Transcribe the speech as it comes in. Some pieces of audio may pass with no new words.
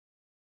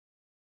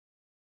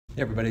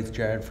Hey everybody, it's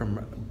Jared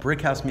from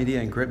Brickhouse Media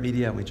and Gryp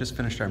Media, and we just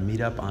finished our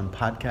meetup on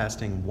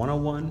Podcasting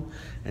 101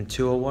 and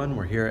 201.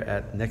 We're here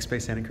at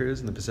Nextbase Santa Cruz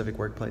in the Pacific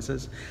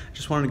Workplaces. I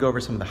just wanted to go over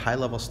some of the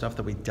high-level stuff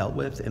that we dealt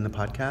with in the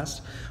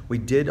podcast. We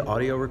did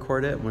audio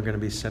record it, and we're going to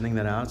be sending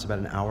that out. It's about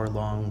an hour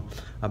long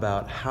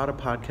about how to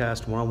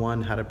podcast,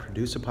 101, how to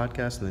produce a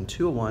podcast, and then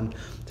 201,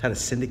 how to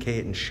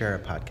syndicate and share a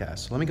podcast.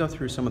 So let me go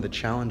through some of the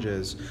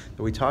challenges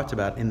that we talked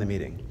about in the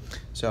meeting.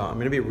 So I'm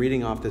going to be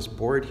reading off this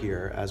board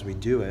here as we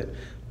do it,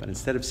 but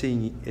instead of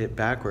seeing it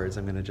backwards,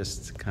 I'm going to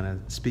just kind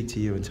of speak to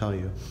you and tell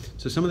you.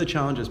 So some of the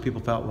challenges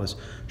people felt was,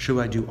 should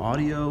I do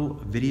audio,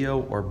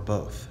 video, or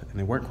both? And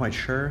they weren't quite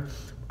sure.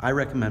 I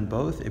recommend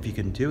both. If you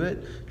can do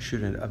it,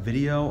 shoot a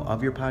video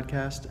of your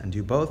podcast and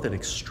do both and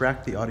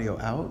extract the audio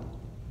out.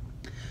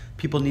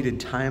 People needed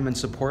time and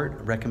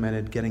support,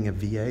 recommended getting a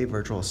VA,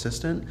 virtual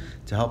assistant,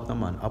 to help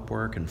them on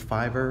Upwork and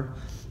Fiverr.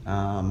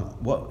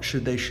 What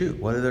should they shoot?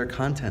 What are their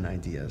content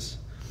ideas?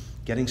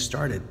 Getting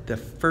started. The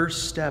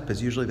first step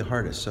is usually the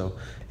hardest. So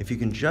if you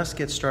can just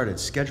get started,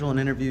 schedule an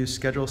interview,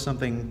 schedule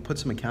something, put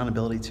some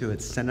accountability to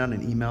it, send out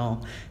an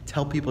email,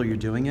 tell people you're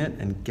doing it,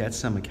 and get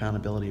some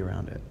accountability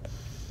around it.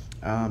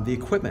 The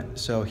equipment.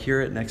 So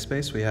here at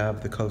Nextbase, we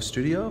have the Cove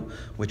Studio,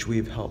 which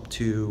we've helped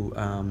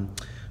to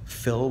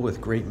fill with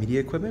great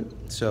media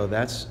equipment. So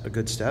that's a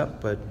good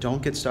step, but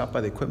don't get stopped by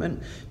the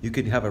equipment. You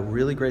could have a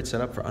really great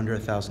setup for under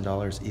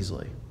 $1,000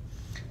 easily.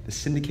 The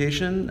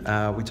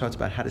syndication, we talked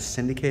about how to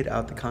syndicate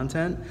out the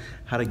content,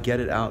 how to get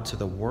it out to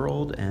the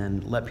world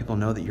and let people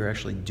know that you're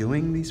actually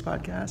doing these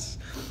podcasts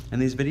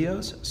and these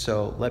videos.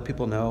 So let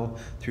people know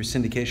through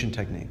syndication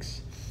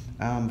techniques.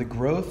 The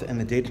growth and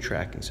the data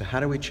tracking. So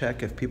how do we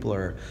check if people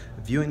are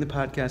viewing the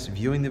podcast,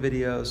 viewing the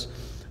videos?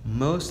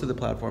 Most of the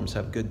platforms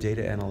have good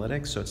data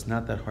analytics, so it's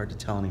not that hard to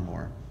tell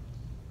anymore.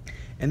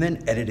 And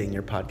then editing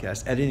your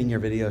podcast. Editing your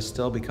video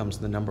still becomes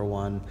the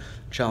 #1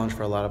 challenge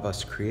for a lot of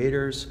us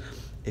creators.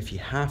 If you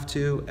have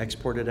to,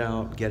 export it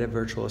out, get a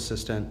virtual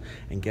assistant,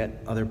 and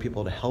get other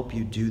people to help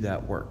you do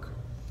that work.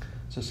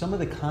 So some of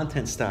the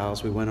content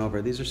styles we went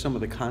over, these are some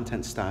of the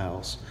content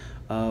styles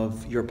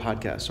of your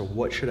podcast. So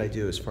what should I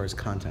do as far as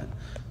content?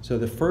 So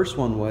the first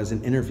one was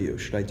an interview.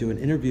 Should I do an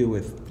interview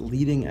with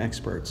leading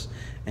experts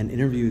and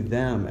interview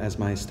them as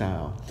my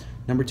style?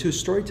 #2,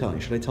 storytelling.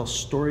 Should I tell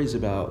stories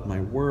about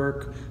my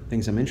work,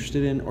 things I'm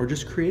interested in, or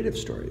just creative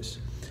stories?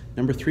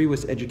 #3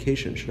 was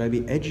education. Should I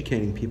be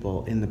educating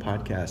people in the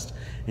podcast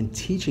and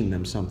teaching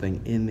them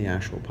something in the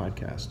actual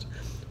podcast?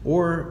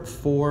 Or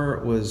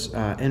 4 was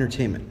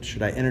entertainment.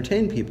 Should I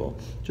entertain people?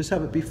 Just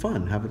have it be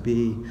fun. Have it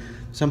be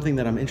something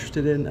that I'm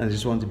interested in. I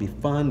just want it to be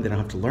fun. They don't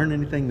have to learn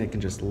anything. They can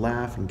just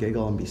laugh and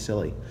giggle and be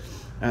silly.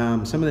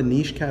 Some of the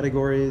niche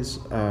categories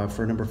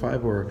for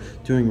 #5 were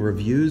doing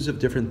reviews of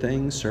different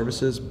things,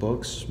 services,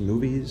 books,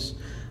 movies,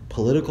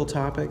 political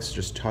topics,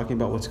 just talking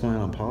about what's going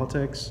on in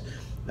politics.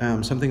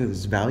 Something that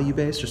is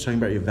value-based, just talking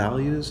about your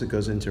values. It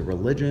goes into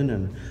religion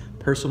and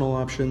personal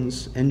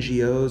options,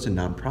 NGOs and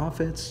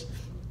nonprofits.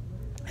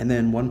 And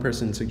then one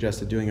person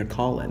suggested doing a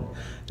call-in.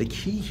 The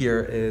key here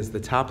is the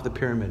top of the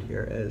pyramid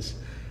here is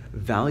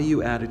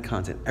value-added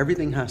content.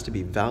 Everything has to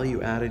be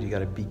value-added. You got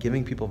to be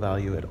giving people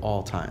value at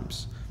all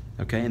times.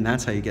 Okay, and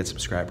that's how you get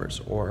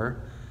subscribers or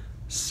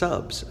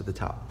subs at the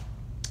top.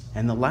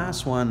 And the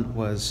last one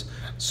was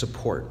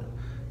support.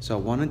 So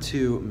I wanted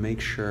to make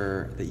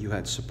sure that you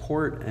had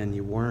support and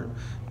you weren't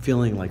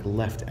feeling like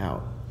left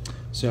out.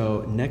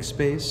 So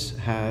Nextbase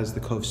has the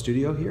Cove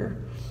Studio here.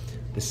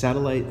 The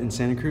Satellite in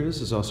Santa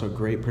Cruz is also a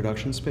great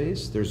production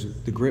space. There's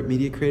the Gryp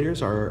Media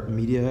Creators, our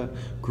media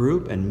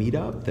group and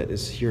meetup that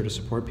is here to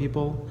support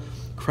people.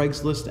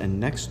 Craigslist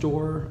and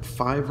Nextdoor,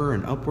 Fiverr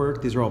and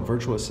Upwork. These are all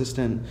virtual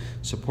assistant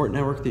support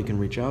network that you can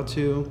reach out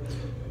to.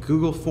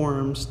 Google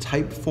Forms,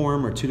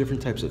 Typeform are 2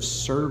 different types of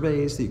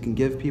surveys that you can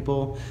give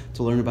people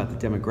to learn about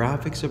the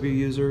demographics of your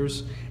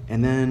users,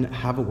 and then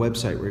have a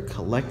website where you're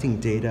collecting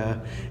data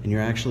and you're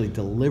actually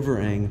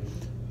delivering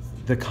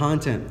the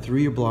content through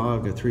your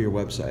blog or through your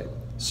website.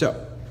 So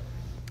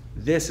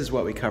this is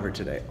what we covered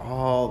today.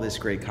 All this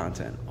great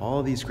content,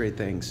 all these great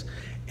things,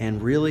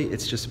 and really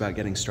it's just about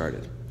getting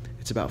started.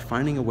 It's about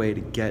finding a way to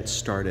get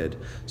started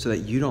so that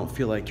you don't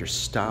feel like you're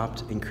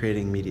stopped in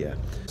creating media.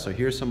 So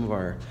here's some of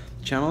our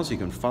channels you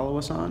can follow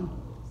us on.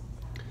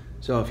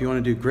 So if you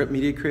want to do Gryp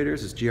Media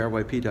Creators, it's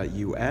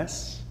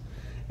gryp.us.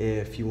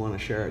 If you want to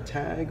share a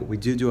tag, we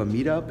do a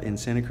meetup in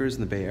Santa Cruz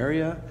in the Bay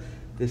Area.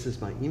 This is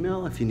my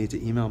email if you need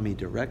to email me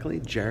directly,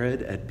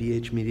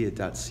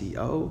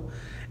 jared@bhmedia.co.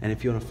 And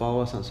if you want to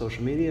follow us on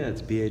social media,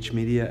 it's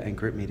bhmedia and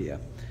Gryp Media.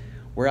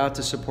 We're out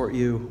to support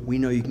you. We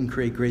know you can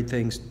create great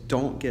things.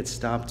 Don't get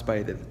stopped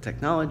by the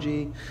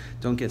technology.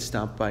 Don't get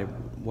stopped by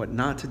what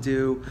not to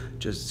do.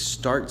 Just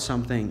start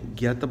something,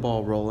 get the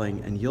ball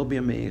rolling, and you'll be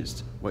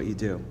amazed what you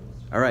do.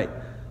 All right,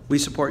 we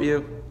support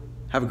you.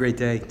 Have a great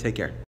day. Take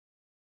care.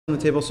 On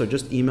the table, so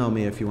just email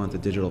me if you want the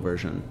digital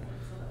version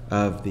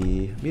of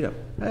the meetup.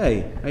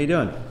 Hey, how you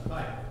doing?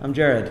 Hi. I'm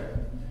Jared.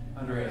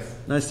 Andreas.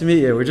 Nice to meet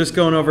you. We're just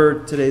going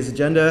over today's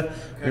agenda.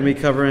 We're going to be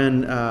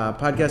covering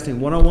Podcasting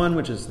 101,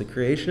 which is the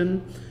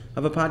creation,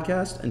 of a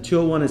podcast, and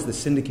 201 is the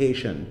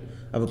syndication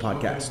of a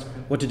podcast.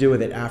 What to do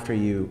with it after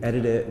you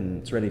edit it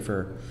and it's ready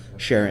for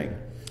sharing.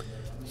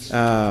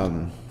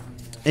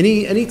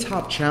 Any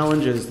top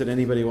challenges that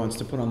anybody wants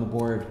to put on the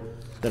board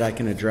that I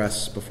can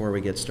address before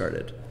we get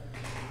started?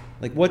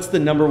 Like, what's the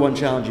number one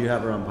challenge you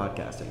have around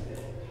podcasting?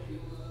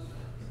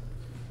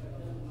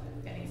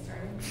 Getting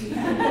started. Okay,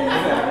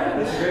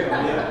 that's a great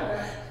one,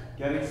 yeah.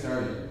 Getting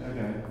started,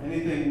 okay.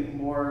 Anything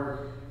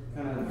more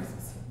kind of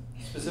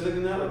specific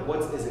than that?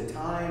 Like, is it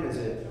time? Is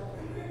it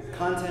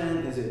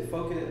content? Is it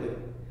focus? Like,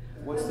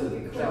 what's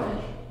the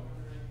challenge?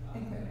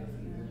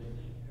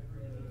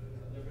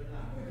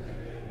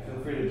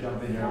 Feel free to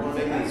jump in here. I want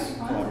to make these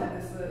content?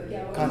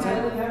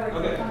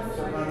 Okay,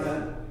 so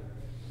content.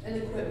 And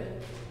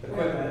equipment.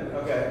 Equipment,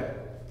 okay.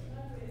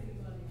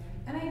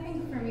 And I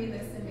think for me, the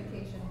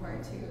syndication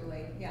part too,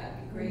 like, yeah,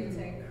 it'd be great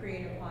to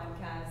create a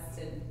podcast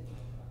and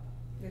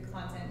the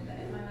content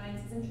that my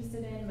audience is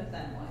interested in, but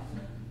then what?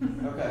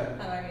 Okay.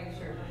 How do I make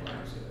sure people are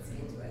actually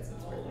listening to it so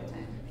it's worth my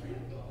time?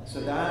 So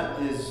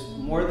that is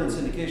more than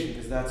syndication,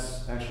 because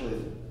that's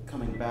actually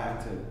coming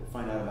back to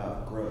find out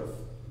about growth.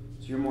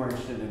 So you're more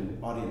interested in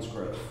audience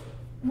growth.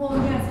 Well,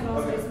 yes, but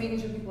also just making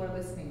sure people are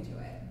listening to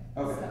it.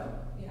 Okay. So,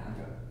 yeah.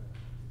 Okay.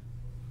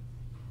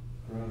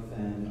 Growth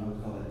and I would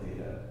call that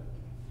data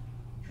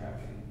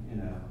tracking, you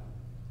know.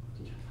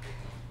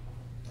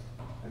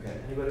 Okay.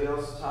 Anybody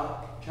else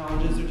top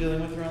challenges they're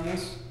dealing with around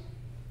this?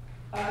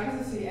 I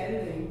guess it's the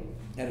editing.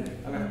 Editing.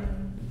 Okay.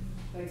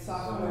 Like So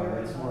software.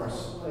 it's more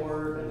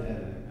support and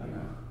editing.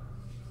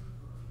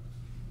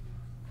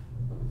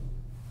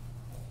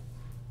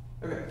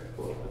 Okay. Okay,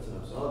 cool. That's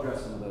enough. So I'll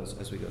address some of those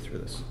as we go through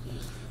this.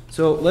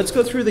 So let's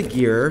go through the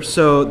gear.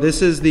 So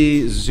this is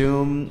the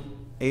Zoom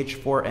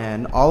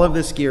H4n. All of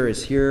this gear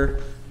is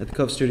here at the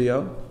Cove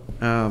Studio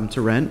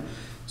to rent.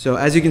 So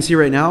as you can see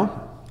right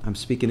now, I'm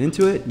speaking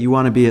into it. You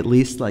want to be at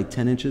least like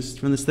 10 inches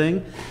from this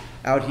thing.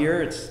 Out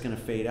here, it's going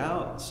to fade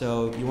out.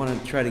 So you want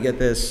to try to get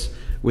this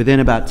within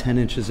about 10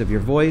 inches of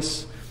your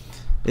voice.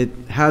 It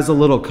has a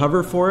little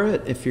cover for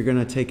it if you're going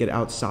to take it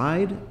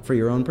outside for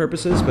your own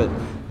purposes, but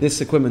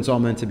this equipment's all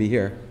meant to be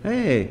here.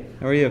 Hey,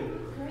 how are you?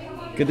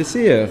 Good to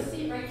see you.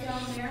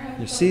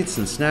 Your seats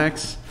and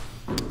snacks.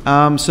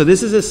 So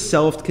this is a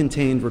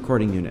self-contained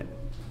recording unit.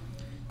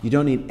 You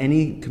don't need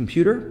any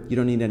computer. You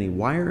don't need any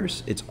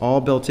wires. It's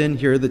all built in.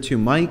 Here are the two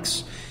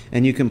mics,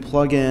 and you can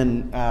plug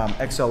in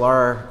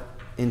XLR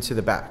into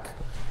the back.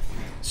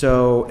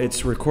 So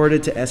it's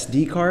recorded to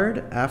SD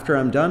card. After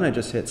I'm done, I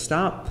just hit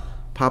stop,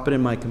 pop it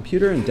in my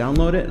computer and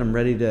download it, and I'm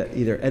ready to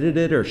either edit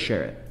it or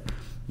share it.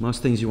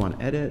 Most things you want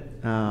to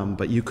edit,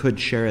 but you could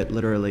share it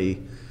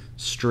literally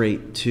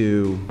straight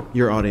to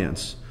your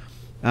audience.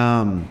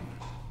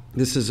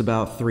 This is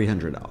about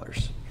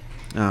 $300,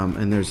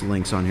 and there's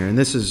links on here. And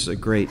this is a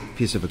great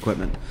piece of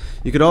equipment.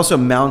 You could also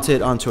mount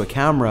it onto a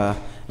camera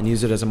and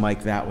use it as a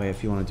mic that way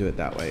if you want to do it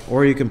that way.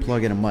 Or you can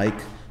plug in a mic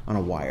on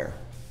a wire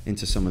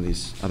into some of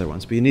these other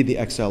ones. But you need the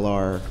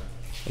XLR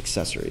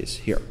accessories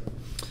here.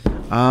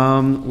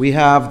 We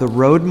have the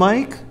Rode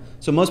mic.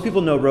 So most people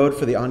know Rode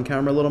for the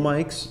on-camera little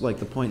mics, like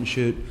the point and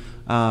shoot.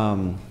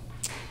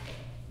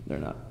 They're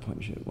not point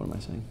and shoot, what am I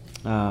saying?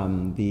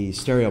 The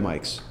stereo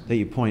mics that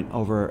you point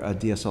over a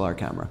DSLR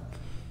camera.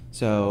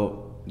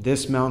 So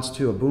this mounts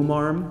to a boom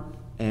arm,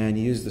 and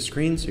you use the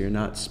screen so you're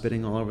not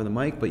spitting all over the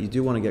mic, but you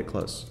do want to get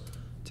close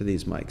to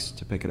these mics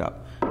to pick it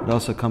up. It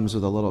also comes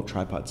with a little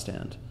tripod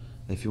stand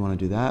if you want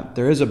to do that.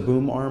 There is a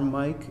boom arm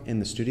mic in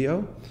the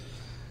studio.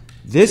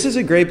 This is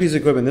a great piece of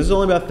equipment. This is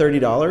only about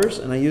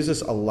 $30, and I use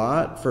this a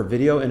lot for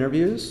video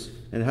interviews,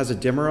 and it has a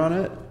dimmer on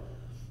it.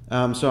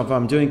 So if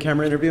I'm doing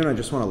camera interview and I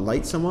just want to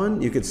light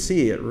someone, you could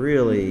see it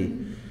really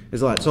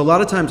is a lot. So a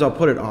lot of times I'll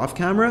put it off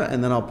camera,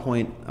 and then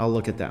I'll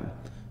look at them.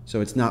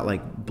 So it's not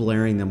like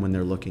blaring them when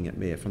they're looking at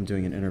me if I'm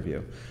doing an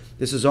interview.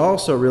 This is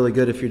also really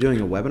good if you're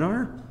doing a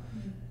webinar,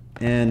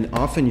 and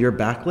often you're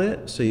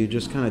backlit, so you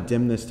just kind of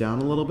dim this down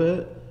a little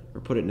bit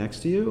or put it next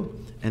to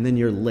you, and then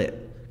you're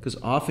lit. Because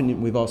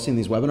often we've all seen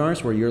these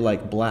webinars where you're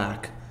like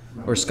black,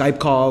 or Skype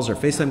calls or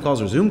FaceTime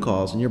calls or Zoom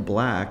calls, and you're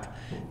black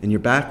and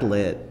you're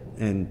backlit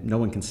and no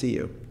one can see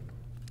you.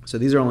 So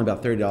these are only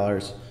about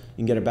 $30. You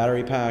can get a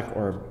battery pack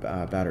or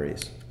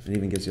batteries. It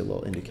even gives you a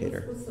little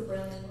indicator. What's the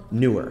brand name?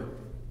 Newer.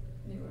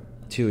 Newer.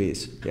 2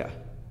 E's, yeah.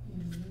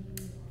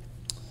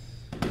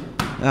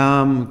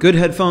 Good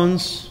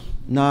headphones.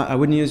 I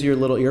wouldn't use your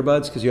little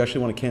earbuds because you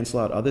actually want to cancel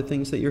out other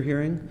things that you're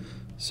hearing.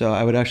 So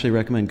I would actually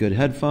recommend good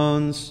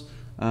headphones.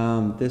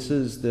 This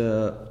is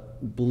the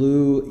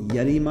Blue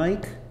Yeti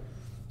mic.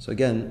 So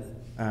again,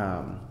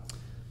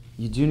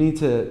 you do need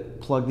to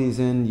plug these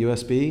in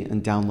USB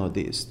and download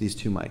these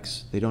two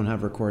mics. They don't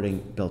have recording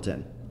built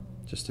in,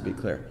 just to be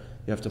clear.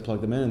 You have to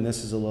plug them in, and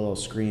this is a little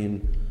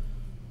screen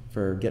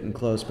for getting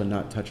close but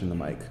not touching the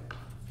mic.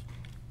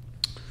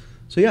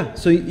 So yeah,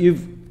 so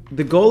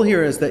the goal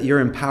here is that you're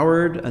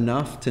empowered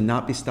enough to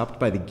not be stopped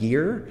by the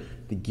gear.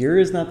 The gear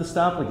is not the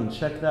stop. We can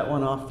check that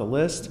one off the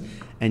list,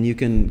 and you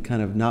can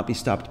kind of not be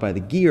stopped by the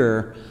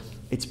gear.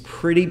 It's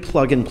pretty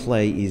plug and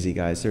play easy,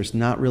 guys. There's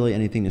not really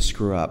anything to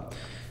screw up.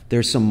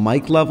 There's some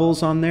mic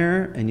levels on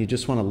there, and you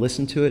just want to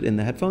listen to it in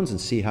the headphones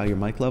and see how your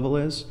mic level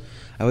is.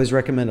 I always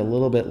recommend a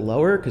little bit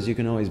lower because you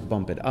can always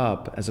bump it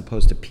up as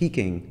opposed to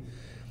peaking.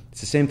 It's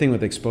the same thing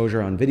with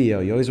exposure on video.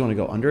 You always want to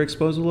go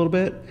underexpose a little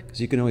bit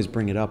because you can always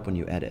bring it up when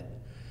you edit.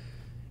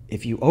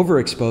 If you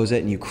overexpose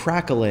it and you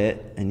crackle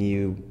it and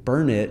you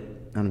burn it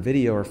on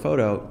video or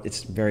photo,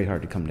 it's very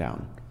hard to come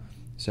down.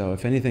 So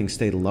if anything,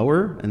 stay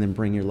lower and then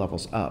bring your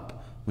levels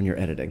up when you're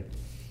editing.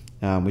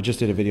 We just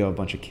did a video of a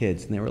bunch of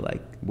kids and they were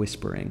like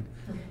whispering.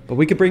 But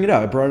we could bring it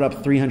up. I brought it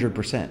up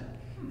 300%.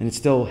 And it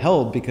still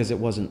held because it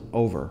wasn't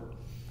over.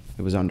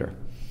 It was under.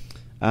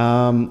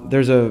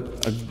 There's a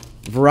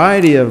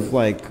variety of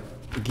like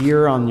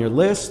gear on your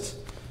list.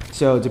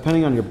 So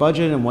depending on your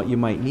budget and what you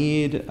might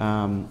need,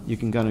 you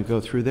can kind of go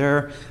through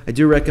there. I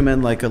do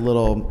recommend like a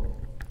little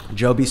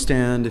Joby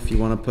stand if you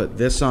want to put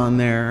this on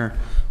there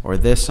or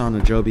this on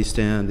a Joby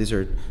stand. These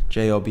are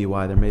Joby.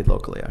 They're made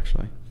locally,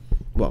 actually.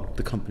 Well,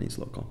 the company's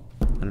local.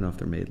 I don't know if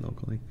they're made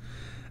locally.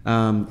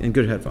 And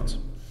good headphones.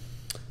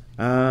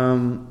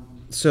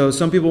 So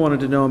some people wanted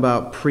to know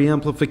about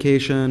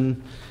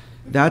preamplification.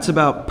 That's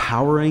about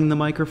powering the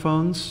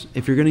microphones.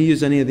 If you're going to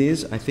use any of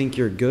these, I think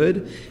you're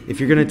good. If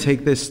you're going to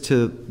take this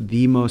to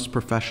the most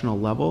professional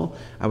level,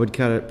 I would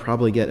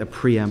probably get a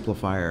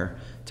preamplifier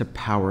to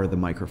power the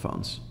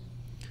microphones.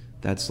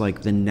 That's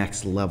like the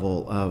next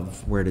level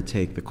of where to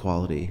take the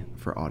quality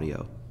for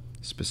audio,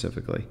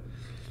 specifically.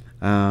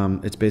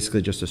 It's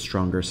basically just a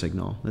stronger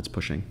signal that's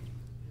pushing.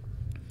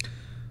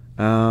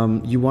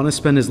 You want to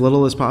spend as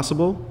little as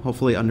possible,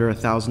 hopefully under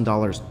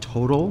 $1,000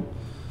 total.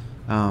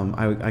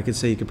 I could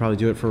say you could probably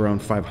do it for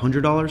around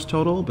 $500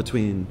 total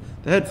between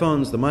the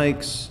headphones, the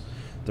mics,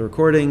 the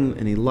recording,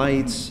 any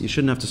lights. You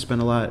shouldn't have to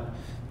spend a lot,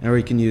 or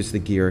you can use the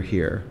gear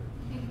here.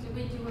 Did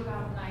we do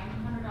about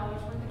 $900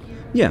 worth of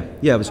gear?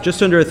 Yeah, it was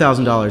just under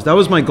 $1,000. That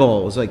was my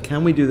goal. It was like,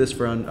 can we do this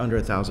for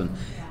under $1,000?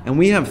 And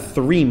we have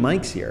 3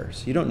 mics here,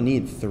 so you don't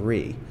need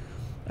 3.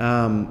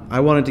 I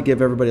wanted to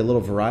give everybody a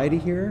little variety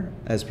here,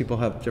 as people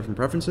have different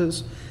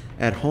preferences.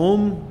 At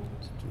home,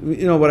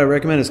 what I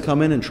recommend is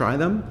come in and try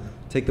them.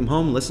 Take them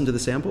home, listen to the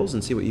samples,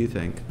 and see what you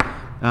think.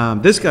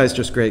 This guy's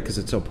just great because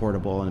it's so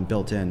portable and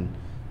built in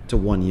to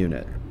one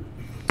unit.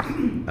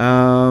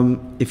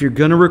 If you're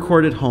going to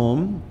record at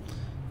home,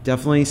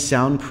 definitely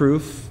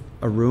soundproof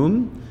a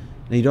room.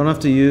 Now, you don't have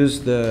to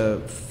use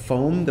the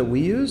foam that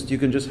we used. You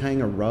can just hang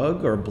a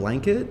rug or a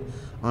blanket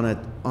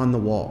on the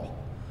wall.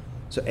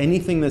 So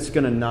anything that's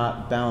going to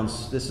not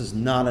bounce, this is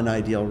not an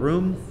ideal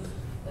room.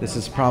 This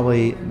is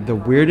probably the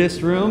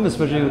weirdest room,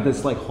 especially with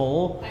this like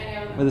hole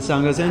where the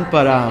sound goes in.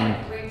 But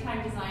great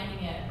time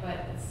designing it,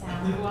 but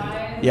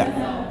sound-wise,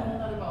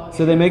 yeah.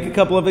 So they make a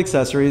couple of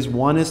accessories.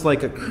 One is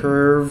like a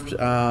curved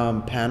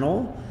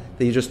panel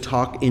that you just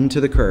talk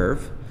into the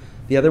curve.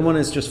 The other one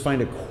is just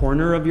find a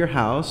corner of your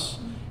house,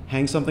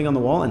 hang something on the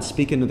wall, and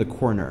speak into the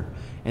corner.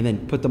 And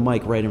then put the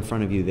mic right in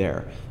front of you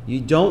there.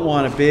 You don't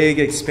want a big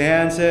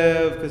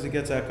expansive because it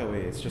gets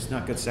echoey. It's just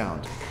not good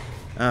sound.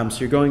 So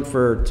you're going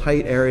for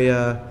tight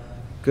area,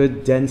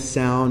 good dense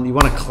sound. You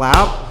want to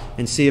clap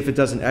and see if it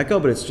doesn't echo,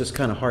 but it's just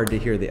kind of hard to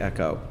hear the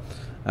echo.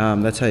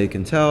 That's how you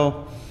can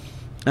tell.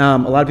 A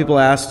lot of people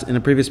asked in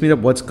a previous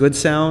meetup, what's good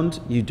sound?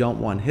 You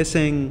don't want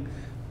hissing,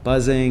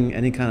 buzzing,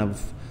 any kind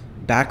of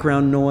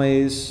background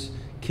noise,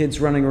 kids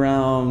running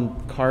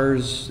around,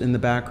 cars in the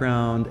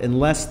background,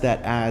 unless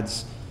that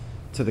adds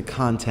to the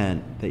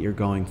content that you're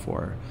going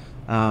for.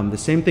 The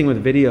same thing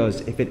with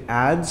videos. If it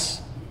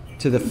adds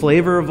to the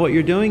flavor of what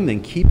you're doing,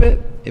 then keep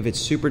it. If it's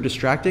super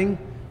distracting,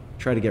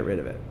 try to get rid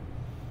of it.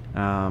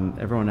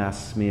 Everyone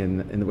asks me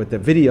with the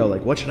video,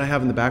 like, what should I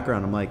have in the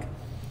background? I'm like,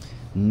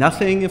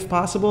 nothing if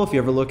possible. If you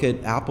ever look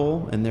at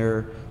Apple and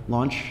their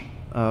launch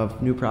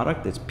of new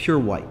product, it's pure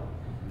white.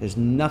 There's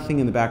nothing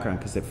in the background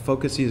because it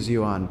focuses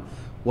you on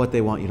what they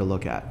want you to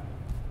look at.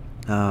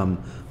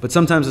 But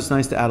sometimes it's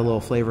nice to add a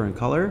little flavor and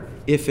color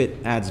if it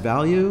adds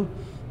value,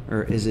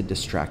 or is it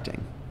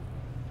distracting?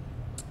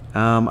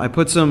 I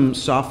put some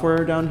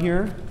software down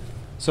here.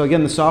 So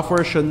again, the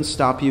software shouldn't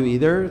stop you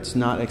either. It's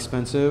not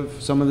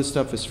expensive. Some of this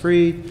stuff is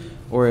free,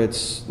 or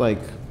it's like,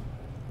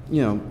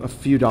 a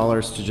few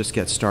dollars to just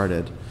get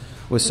started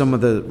with some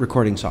of the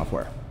recording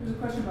software. There's a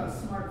question about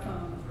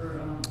smartphone for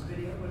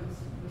video.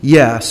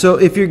 Yeah, so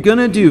if you're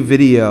gonna do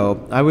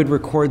video, I would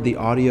record the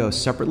audio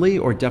separately,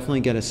 or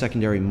definitely get a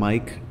secondary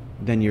mic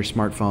than your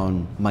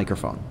smartphone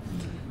microphone.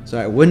 So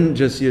I wouldn't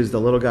just use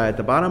the little guy at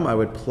the bottom. I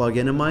would plug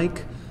in a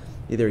mic,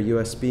 either a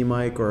USB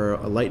mic or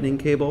a lightning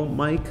cable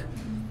mic,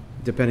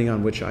 depending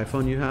on which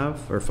iPhone you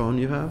have or phone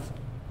you have,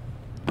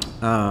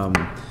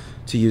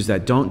 to use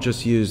that. Don't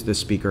just use the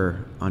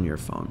speaker on your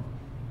phone.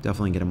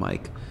 Definitely get a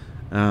mic.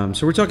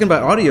 So we're talking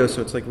about audio,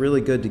 so it's like really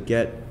good to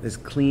get as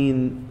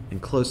clean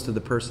and close to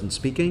the person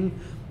speaking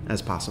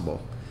as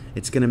possible.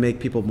 It's going to make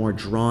people more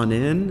drawn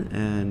in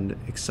and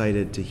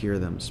excited to hear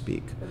them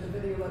speak. But the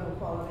video level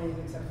quality is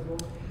acceptable?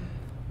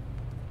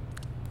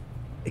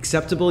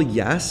 Acceptable,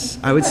 yes.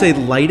 I would say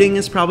lighting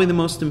is probably the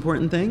most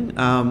important thing.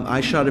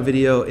 I shot a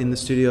video in the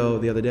studio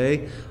the other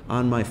day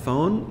on my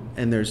phone,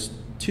 and there's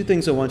two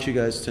things I want you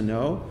guys to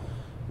know.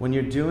 When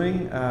you're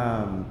doing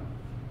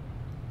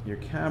your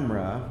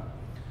camera,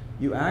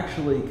 you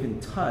actually can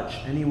touch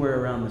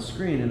anywhere around the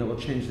screen and it will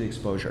change the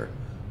exposure.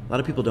 A lot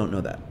of people don't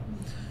know that.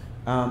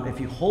 If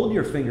you hold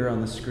your finger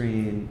on the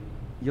screen,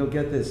 you'll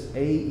get this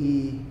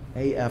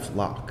AEAF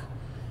lock.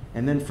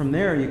 And then from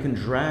there, you can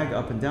drag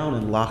up and down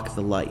and lock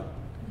the light.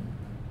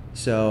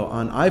 So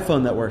on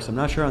iPhone that works. I'm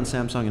not sure on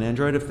Samsung and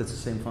Android if that's the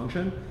same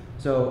function.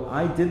 So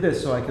I did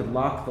this so I could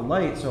lock the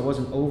light so I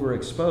wasn't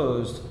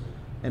overexposed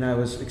and I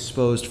was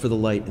exposed for the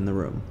light in the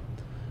room.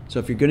 So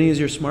if you're going to use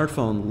your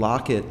smartphone,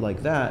 lock it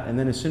like that, and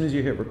then as soon as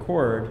you hit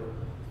record,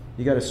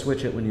 you got to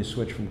switch it when you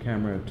switch from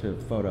camera to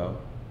photo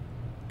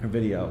or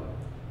video.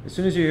 As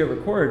soon as you hit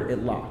record, it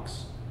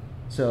locks.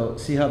 So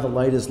see how the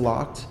light is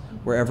locked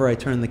wherever I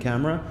turn the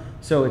camera?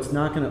 So it's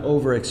not going to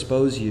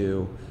overexpose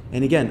you.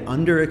 And again,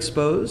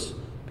 underexpose,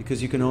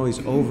 because you can always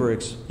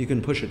you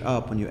can push it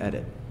up when you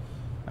edit.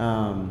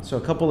 So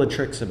a couple of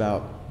tricks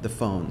about the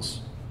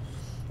phones.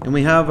 And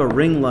we have a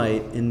ring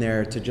light in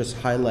there to just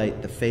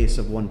highlight the face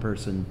of one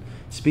person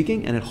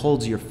speaking, and it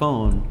holds your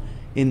phone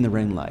in the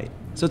ring light.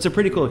 So it's a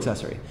pretty cool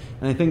accessory.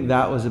 And I think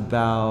that was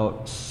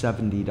about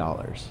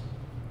 $70,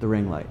 the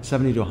ring light,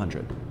 70 to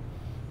 100.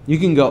 You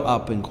can go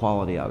up in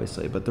quality,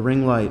 obviously, but the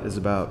ring light is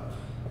about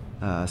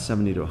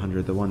 70 to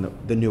 100,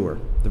 the newer,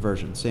 the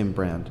version, same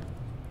brand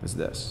as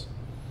this.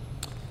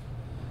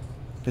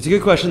 It's a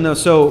good question, though.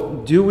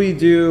 So do we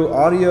do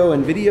audio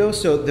and video?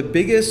 So the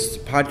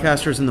biggest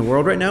podcasters in the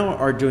world right now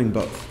are doing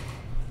both.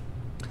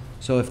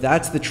 So if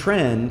that's the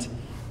trend,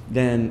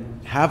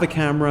 then have a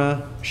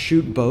camera,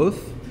 shoot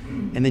both,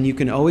 and then you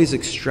can always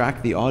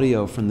extract the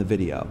audio from the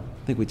video.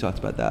 I think we talked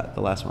about that,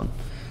 the last one.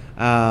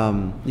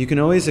 You can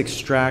always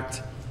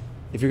extract,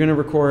 if you're going to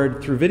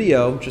record through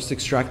video, just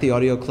extract the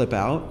audio clip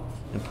out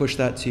and push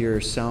that to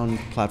your sound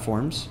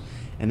platforms,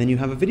 and then you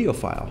have a video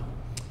file.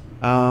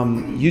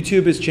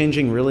 YouTube is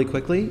changing really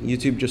quickly.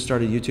 YouTube just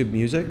started YouTube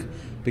Music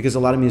because a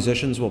lot of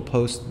musicians will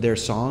post their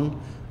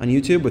song on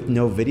YouTube with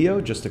no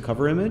video, just a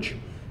cover image.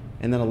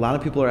 And then a lot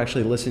of people are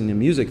actually listening to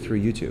music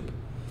through YouTube.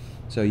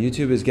 So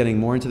YouTube is getting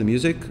more into the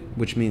music,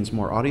 which means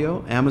more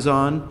audio.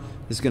 Amazon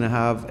is going to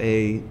have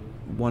a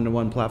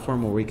one-to-one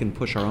platform where we can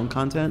push our own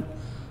content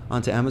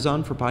onto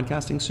Amazon for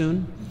podcasting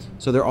soon.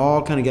 So they're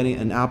all kind of getting,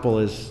 and Apple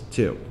is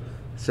too.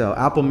 So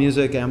Apple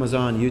Music,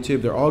 Amazon,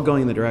 YouTube, they're all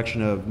going in the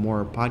direction of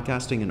more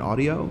podcasting and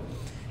audio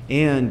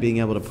and being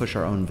able to push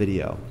our own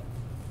video.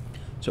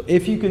 So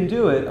if you can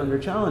do it under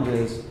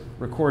challenges,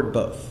 record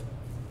both.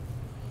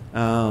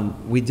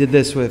 We did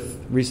this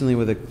recently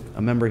with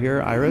a member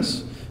here,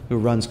 Iris, who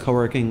runs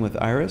co-working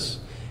with Iris.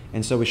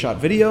 And so we shot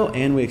video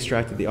and we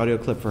extracted the audio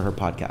clip for her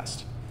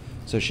podcast.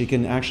 So she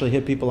can actually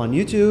hit people on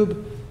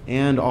YouTube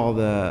and all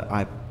the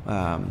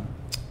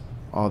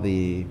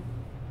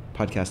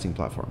podcasting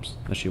platforms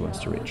that she wants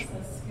to reach.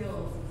 Alexa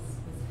skills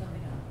is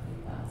coming out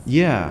pretty fast.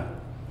 Yeah.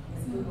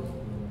 And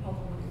Google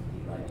helping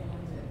with the right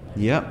behind it.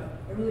 Yep.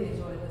 I really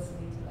enjoy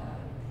listening to that.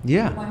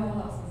 Yeah. My whole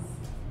house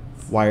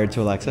is Wired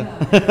to Alexa.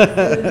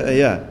 Yeah.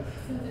 Yeah.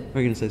 So that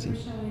We're gonna say something.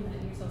 You're showing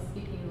that yourself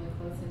speaking really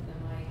close to the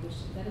mic, which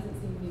that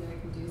doesn't seem to be very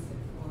conducive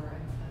for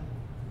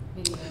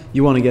video.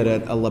 You want to get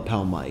a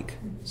lapel mic,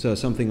 so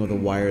something with a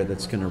wire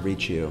that's going to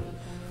reach you.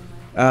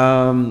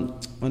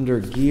 Under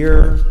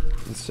gear,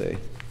 let's see.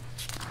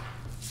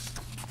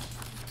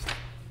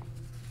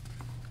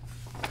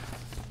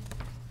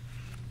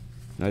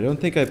 I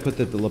don't think I put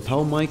the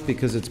lapel mic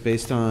because it's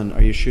based on,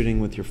 are you shooting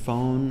with your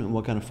phone and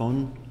what kind of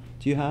phone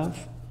do you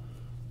have?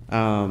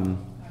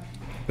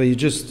 But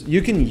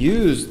you can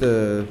use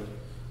the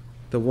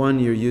one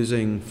you're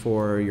using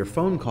for your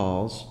phone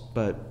calls,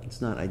 but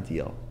it's not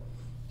ideal.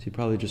 So you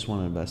probably just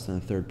want to invest in a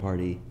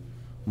third-party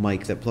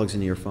mic that plugs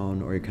into your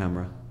phone or your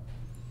camera.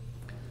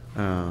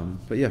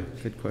 But yeah,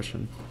 good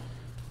question.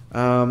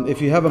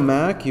 If you have a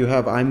Mac, you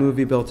have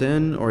iMovie built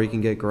in, or you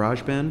can get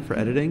GarageBand for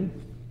editing.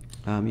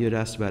 You had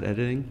asked about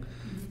editing.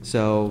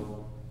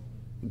 So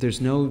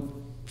there's no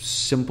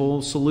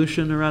simple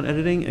solution around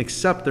editing,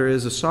 except there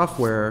is a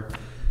software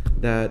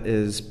that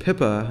is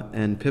Pippa,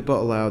 and Pippa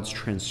allows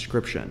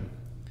transcription.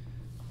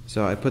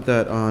 So I put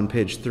that on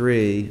page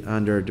 3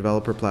 under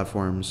developer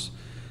platforms.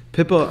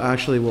 Pippa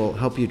actually will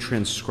help you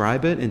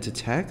transcribe it into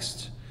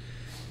text.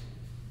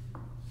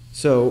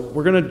 So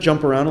we're going to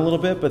jump around a little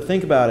bit, but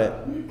think about it.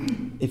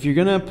 If you're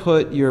going to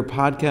put your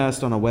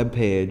podcast on a web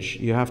page,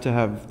 you have to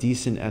have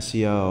decent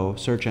SEO,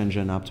 search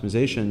engine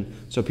optimization,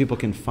 so people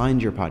can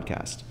find your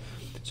podcast.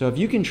 So if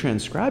you can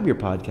transcribe your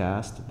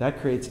podcast,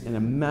 that creates a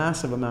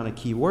massive amount of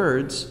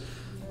keywords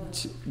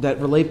that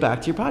relate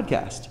back to your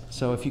podcast.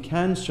 So if you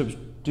can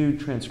do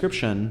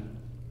transcription,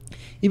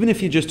 even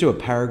if you just do a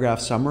paragraph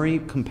summary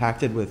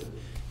compacted with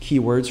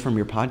keywords from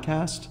your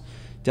podcast,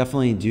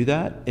 definitely do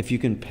that. If you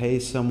can pay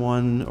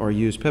someone or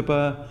use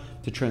Pippa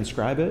to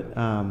transcribe it,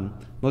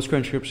 most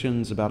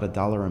transcriptions about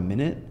 $1 a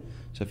minute.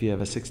 So if you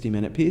have a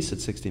 60-minute piece,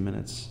 it's 60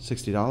 minutes,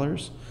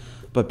 $60.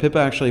 But Pippa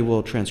actually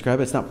will transcribe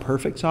it. It's not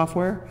perfect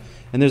software.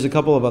 And there's a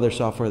couple of other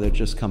software that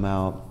just come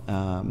out.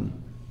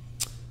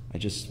 I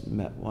just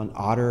met one,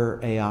 Otter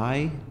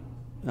AI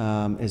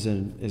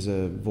is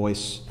a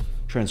voice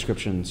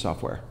transcription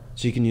software.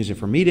 So you can use it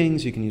for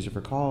meetings, you can use it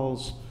for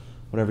calls,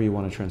 whatever you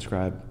want to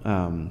transcribe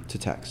to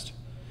text.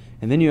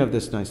 And then you have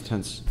this nice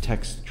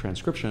text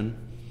transcription.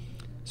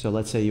 So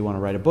let's say you want to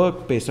write a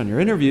book based on your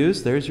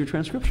interviews. There's your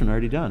transcription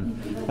already done.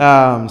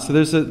 So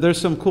there's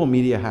some cool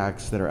media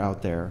hacks that are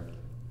out there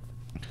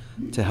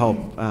to help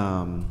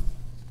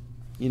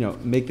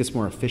make this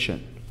more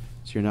efficient.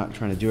 So you're not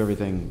trying to do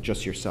everything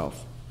just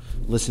yourself,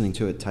 listening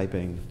to it,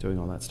 typing, doing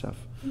all that stuff.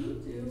 Can you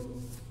do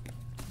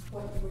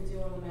what you would do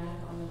on the Mac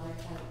on an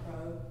iPad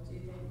Pro, do you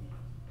think?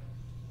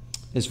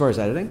 As far as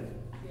editing?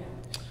 Yeah.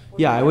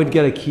 Yeah, I would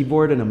get a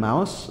keyboard and a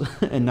mouse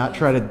and not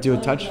try to do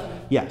a touch.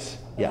 Yes.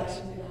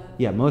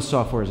 Yeah, most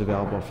software is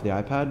available for the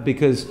iPad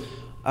because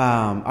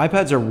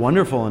iPads are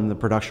wonderful in the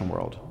production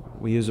world.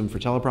 We use them for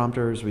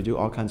teleprompters. We do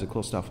all kinds of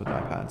cool stuff with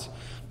iPads.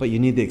 But you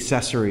need the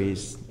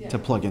accessories to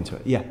plug into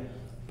it. Yeah,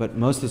 but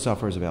most of the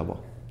software is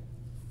available.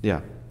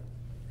 Yeah.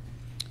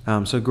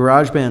 So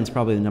GarageBand's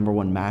probably the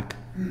 #1 Mac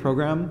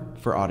program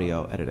for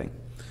audio editing.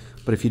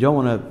 But if you don't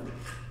want to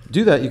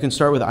do that, you can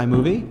start with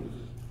iMovie,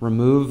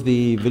 remove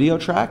the video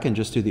track, and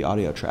just do the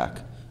audio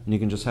track. And you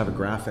can just have a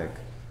graphic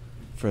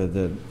for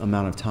the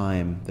amount of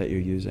time that you're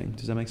using.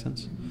 Does that make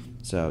sense?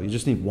 So you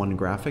just need one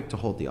graphic to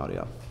hold the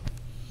audio.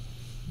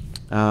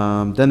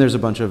 Then there's a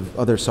bunch of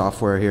other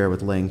software here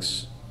with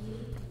links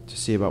to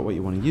see about what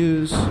you want to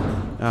use.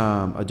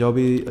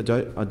 Adobe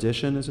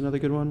Audition is another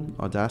good one.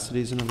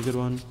 Audacity is another good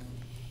one.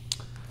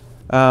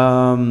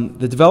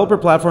 The developer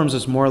platforms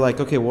is more like,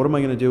 okay, what am I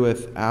going to do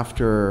with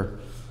after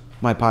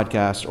my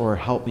podcast or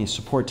help me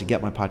support to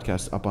get my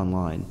podcast up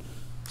online?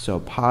 So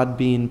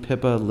Podbean,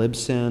 Pippa,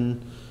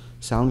 Libsyn,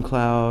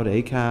 SoundCloud,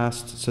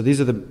 Acast. So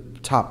these are the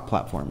top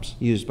platforms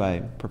used by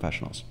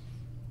professionals.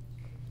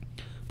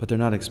 But they're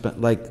not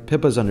expensive. Like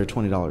Pippa's under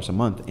 $20 a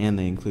month and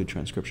they include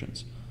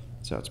transcriptions.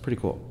 So it's pretty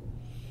cool.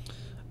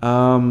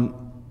 Are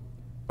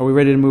we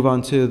ready to move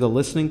on to the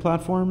listening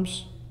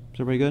platforms? Is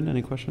everybody good?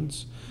 Any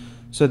questions?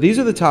 So these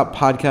are the top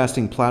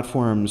podcasting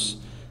platforms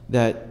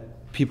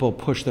that people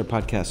push their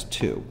podcast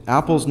to.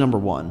 Apple's #1.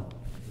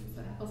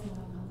 So Apple's not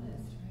on the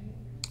list,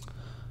 right?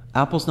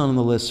 Apple's not on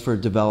the list for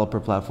developer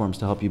platforms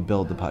to help you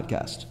build the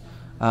podcast.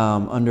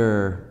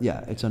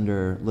 It's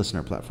under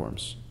listener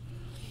platforms.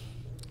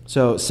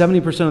 So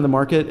 70% of the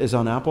market is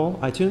on Apple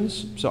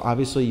iTunes. So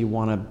obviously you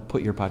want to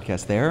put your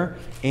podcast there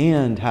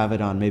and have it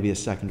on maybe a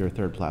second or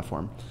third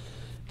platform.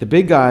 The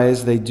big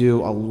guys, they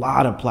do a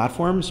lot of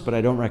platforms, but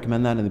I don't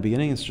recommend that in the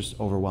beginning. It's just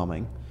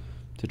overwhelming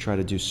to try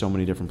to do so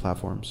many different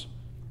platforms.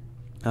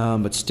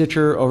 But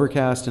Stitcher,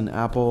 Overcast, and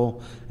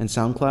Apple and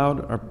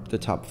SoundCloud are the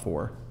top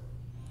 4.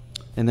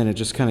 And then it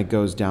just kind of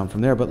goes down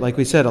from there. But like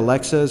we said,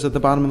 Alexa is at the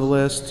bottom of the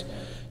list.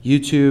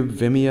 YouTube,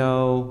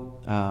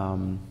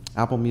 Vimeo,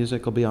 Apple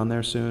Music will be on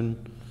there soon.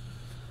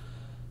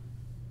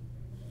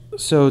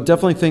 So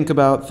definitely think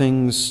about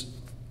things.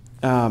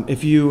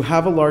 If you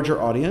have a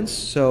larger audience,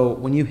 so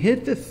when you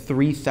hit the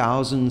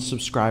 3,000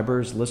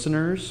 subscribers,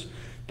 listeners,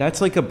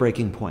 that's like a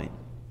breaking point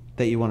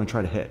that you want to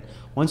try to hit.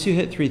 Once you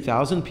hit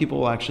 3,000, people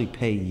will actually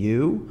pay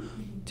you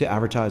to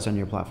advertise on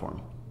your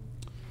platform.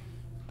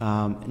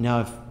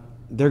 Now, if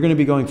they're going to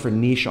be going for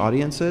niche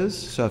audiences,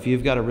 so if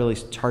you've got a really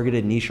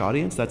targeted niche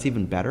audience, that's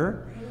even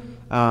better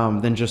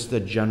than just the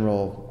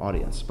general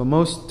audience. But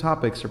most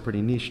topics are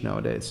pretty niche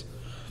nowadays.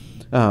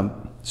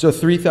 So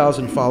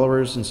 3,000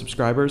 followers and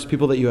subscribers,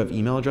 people that you have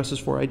email addresses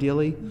for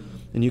ideally,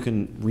 and you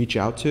can reach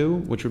out to,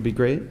 which would be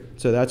great.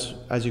 So that's,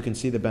 as you can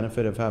see, the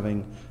benefit of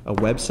having a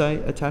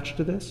website attached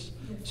to this.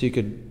 So you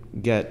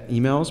could get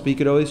emails, but you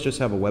could always just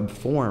have a web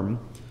form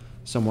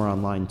somewhere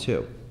online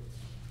too.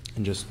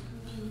 And just... So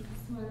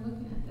I'm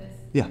looking at this,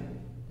 Yeah.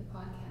 the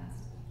podcast.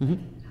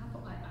 Mm-hmm.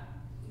 Apple,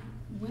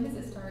 when does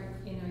it start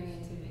entering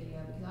into video?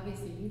 Because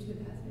obviously YouTube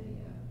has video.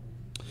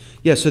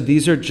 Yeah, so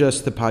these are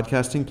just the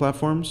podcasting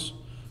platforms.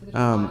 So there's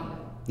audio.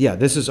 Yeah,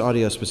 this is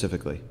audio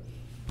specifically.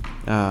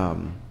 But,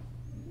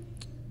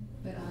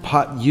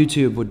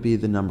 YouTube would be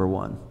the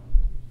 #1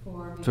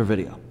 for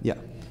video. Yeah.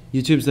 Okay.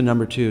 YouTube's the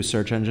 #2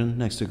 search engine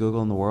next to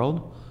Google in the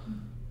world.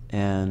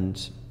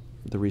 And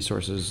the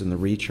resources and the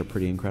reach are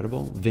pretty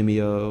incredible.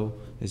 Vimeo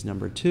is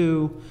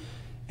 #2.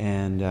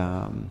 And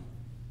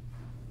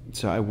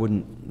so I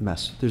wouldn't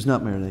mess. There's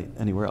not really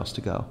anywhere else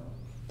to go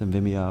than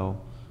Vimeo,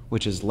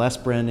 which is less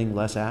branding,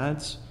 less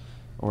ads,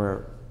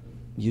 or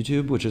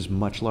YouTube, which is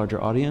much larger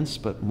audience,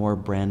 but more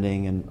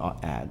branding and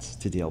ads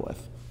to deal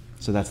with.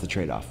 So that's the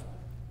trade-off.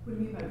 What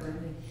do you mean by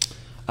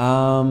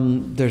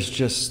branding? There's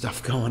just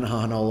stuff going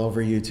on all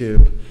over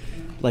YouTube.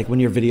 Like when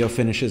your video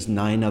finishes,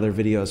 9 other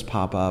videos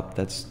pop up.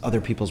 That's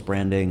other people's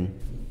branding,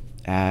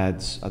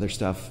 ads, other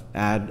stuff.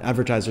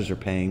 Advertisers are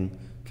paying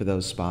for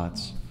those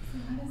spots. So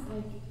how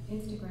does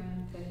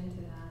Instagram fit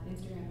into that?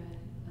 Instagram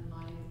and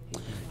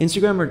live.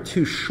 Instagram are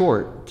too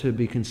short to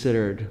be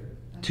considered,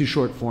 too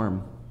short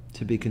form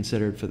to be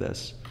considered for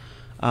this.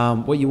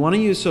 What you want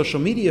to use social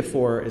media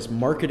for is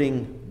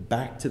marketing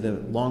back to the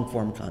long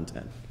form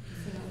content.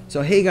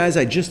 So, hey guys,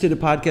 I just did a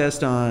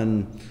podcast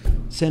on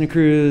Santa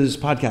Cruz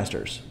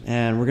podcasters,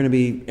 and we're going to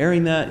be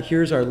airing that.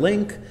 Here's our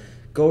link.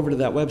 go over to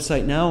that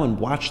website now and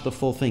watch the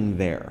full thing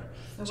there.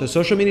 So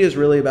social media is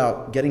really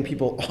about getting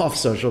people off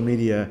social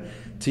media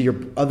to your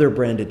other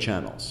branded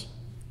channels.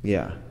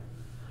 Yeah.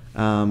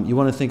 You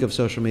want to think of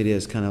social media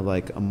as kind of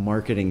like a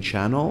marketing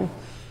channel.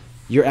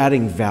 You're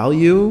adding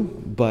value,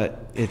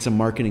 but it's a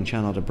marketing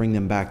channel to bring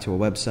them back to a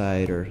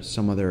website or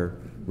some other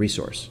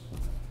resource.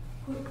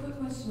 Quick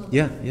question.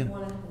 Yeah. You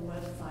want to have a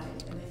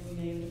website, and then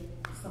you named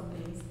some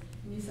things.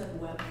 And you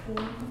said web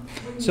form.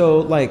 So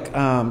like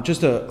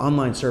just an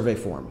online survey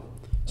form.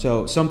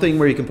 So something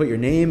where you can put your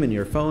name and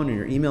your phone and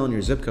your email and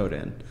your zip code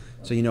in.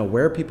 So you know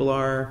where people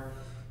are,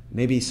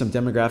 maybe some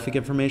demographic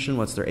information,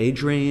 what's their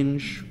age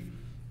range.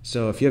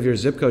 So if you have your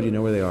zip code, you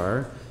know where they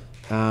are,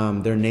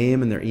 their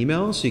name and their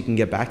email, so you can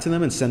get back to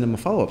them and send them a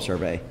follow-up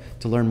survey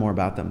to learn more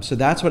about them. So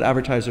that's what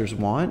advertisers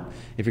want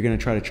if you're going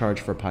to try to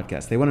charge for a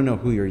podcast. They want to know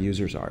who your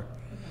users are.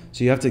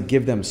 So you have to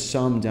give them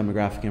some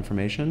demographic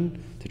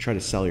information to try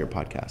to sell your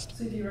podcast.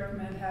 So do you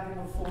recommend having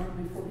a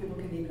form before people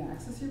can even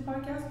access your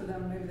podcast? But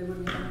then maybe they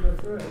wouldn't want to go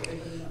through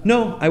it.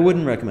 No, I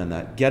wouldn't recommend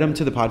that. Get them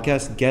to the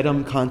podcast, get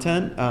them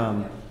content.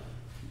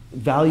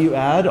 Value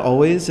add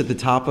always at the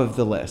top of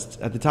the list.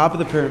 At the top of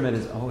the pyramid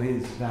is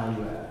always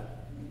value add.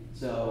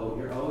 So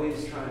you're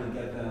always trying to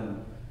get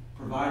them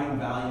providing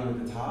value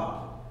at the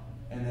top,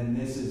 and then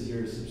this is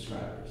your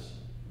subscribers.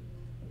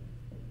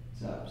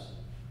 Subs.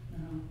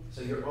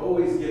 So you're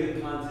always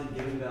giving content,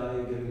 giving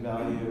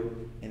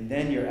value, and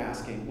then you're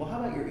asking, well, how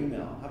about your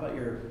email? How about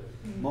your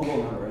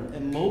mobile number?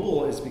 And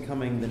mobile is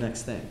becoming the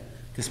next thing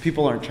because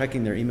people aren't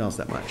checking their emails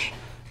that much.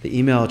 The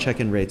email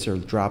check-in rates are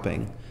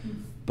dropping.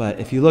 But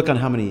if you look on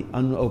how many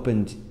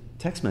unopened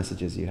text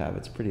messages you have,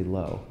 it's pretty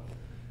low.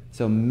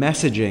 So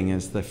messaging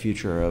is the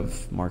future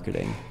of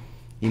marketing.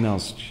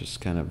 Email's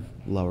just kind of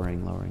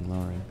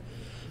lowering.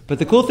 But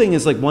the cool thing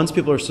is, like, once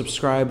people are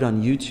subscribed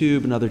on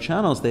YouTube and other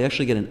channels, they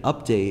actually get an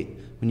update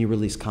when you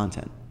release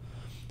content.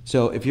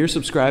 So if you're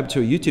subscribed to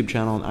a YouTube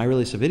channel and I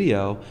release a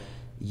video,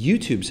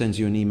 YouTube sends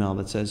you an email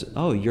that says,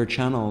 oh, your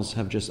channels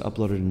have just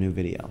uploaded a new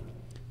video.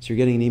 So you're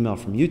getting an email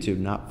from YouTube,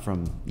 not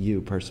from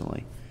you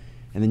personally.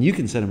 And then you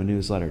can send them a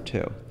newsletter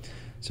too.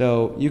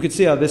 So you could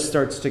see how this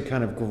starts to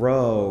kind of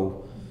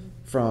grow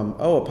from,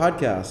 a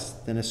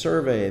podcast, then a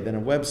survey, then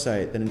a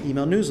website, then an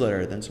email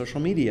newsletter, then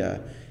social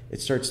media. It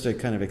starts to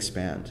kind of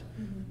expand.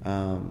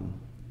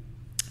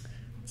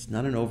 It's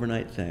not an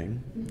overnight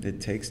thing.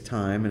 It takes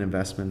time and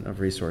investment of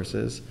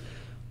resources.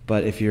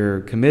 But if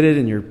you're committed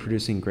and you're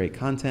producing great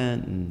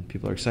content and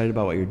people are excited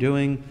about what you're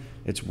doing,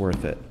 it's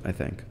worth it, I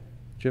think. Do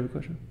you have a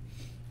question?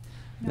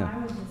 No, I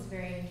was just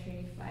very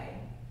intrigued by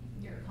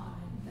your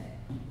comment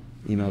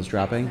that emails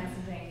dropping.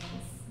 Messaging is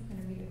going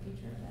to be the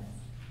future of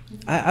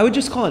this. I would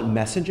just call it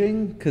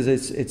messaging because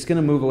it's going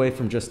to move away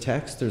from just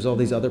text. There's all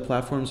these other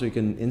platforms where you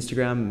can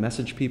Instagram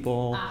message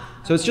people.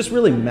 So it's just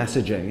really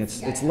messaging.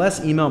 It's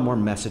less email, more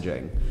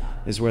messaging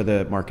is where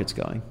the market's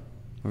going.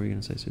 What were you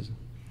going to say, Susan?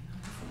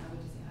 I would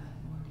just add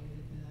more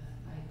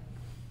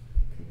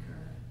data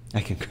to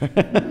I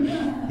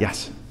concur.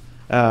 Yes.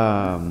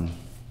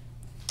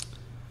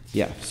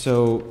 Yeah,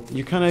 so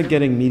you're kind of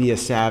getting media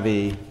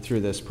savvy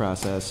through this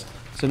process.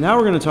 So now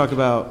we're going to talk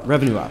about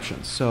revenue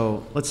options.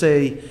 So let's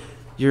say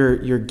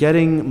you're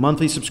getting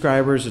monthly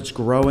subscribers, it's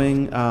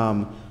growing.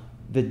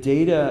 The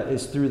data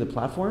is through the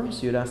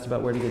platforms. You had asked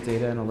about where to get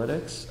data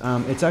analytics.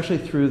 It's actually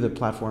through the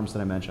platforms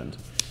that I mentioned.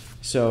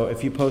 So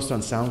if you post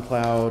on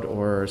SoundCloud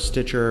or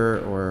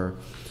Stitcher or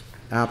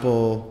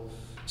Apple,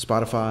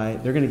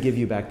 Spotify, they're going to give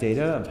you back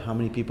data of how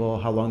many people,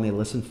 how long they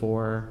listen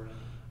for.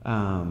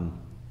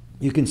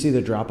 You can see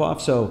the drop off.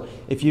 So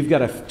if you've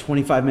got a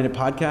 25-minute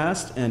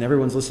podcast and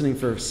everyone's listening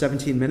for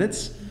 17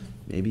 minutes,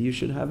 maybe you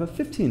should have a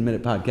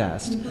 15-minute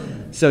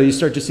podcast. So you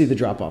start to see the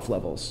drop off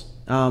levels.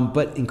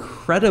 But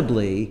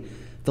incredibly,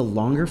 the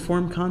longer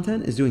form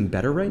content is doing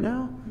better right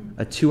now.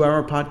 A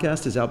 2-hour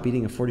podcast is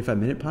outbeating a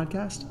 45-minute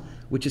podcast,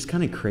 which is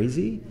kind of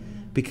crazy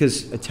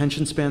because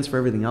attention spans for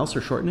everything else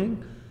are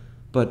shortening.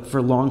 But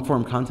for long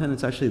form content,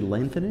 it's actually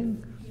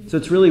lengthening. So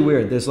it's really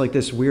weird. There's like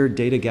this weird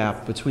data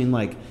gap between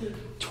like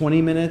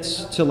 20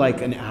 minutes to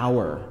like an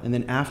hour. And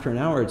then after an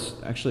hour, it's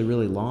actually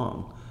really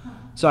long.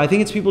 So I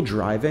think it's people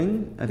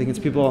driving. I think it's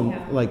people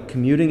like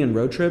commuting and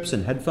road trips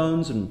and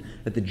headphones and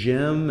at the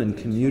gym and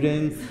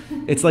commuting.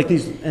 It's like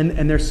these,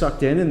 and they're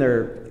sucked in and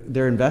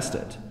they're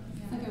invested.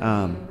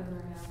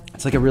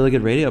 It's like a really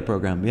good radio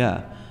program,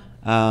 yeah.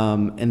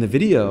 And the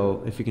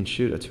video, if you can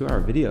shoot a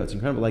 2-hour video, it's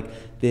incredible.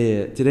 Like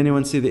did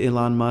anyone see the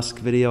Elon Musk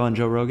video on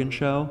Joe Rogan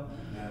show?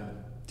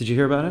 Did you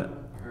hear about it?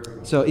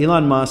 So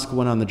Elon Musk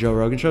went on the Joe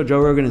Rogan show. Joe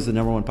Rogan is the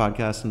 #1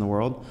 podcast in the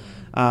world.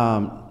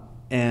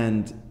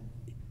 And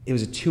it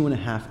was a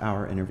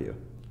 2.5-hour interview.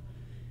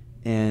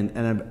 And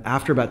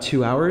after about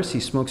 2 hours, he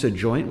smokes a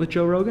joint with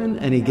Joe Rogan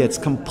and he gets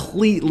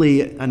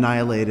completely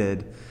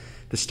annihilated.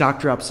 The stock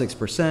dropped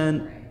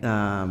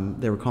 6%.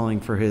 They were calling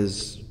for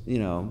his,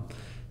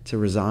 to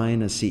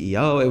resign as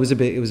CEO. It was a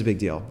big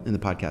deal in the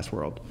podcast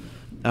world.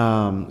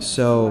 But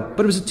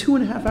it was a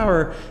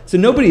 2.5-hour. So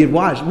nobody had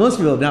watched. Most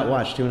people have not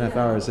watched 2.5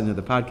 hours into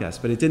the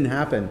podcast, but it didn't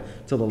happen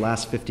till the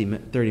last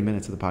 30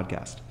 minutes of the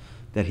podcast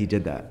that he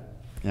did that.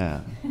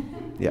 Yeah.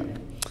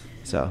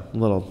 So a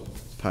little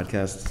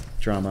podcast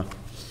drama.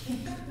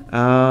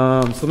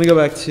 So let me go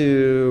back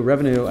to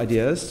revenue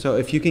ideas. So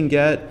if you can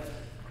get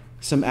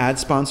some ad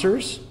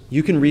sponsors,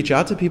 you can reach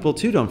out to people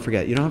too, don't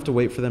forget. You don't have to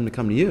wait for them to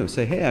come to you.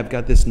 Say, hey, I've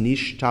got this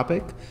niche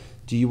topic.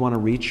 Do you want to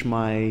reach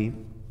my,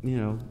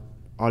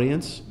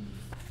 audience?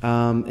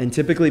 And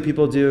typically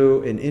people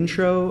do an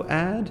intro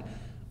ad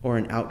or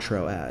an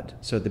outro ad.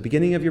 So at the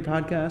beginning of your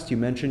podcast, you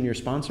mention your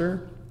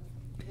sponsor.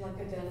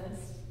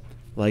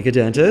 Like a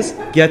dentist.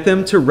 Get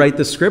them to write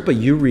the script, but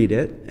you read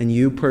it and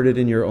you put it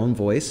in your own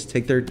voice.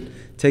 Take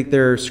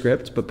their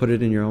script, but put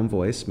it in your own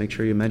voice. Make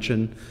sure you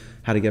mention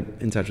how to get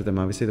in touch with them,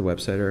 obviously the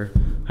website or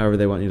however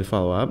they want you to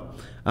follow up.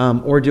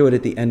 Or do it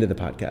at the end of the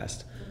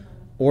podcast.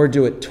 Or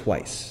do it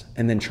twice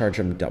and then charge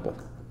them double.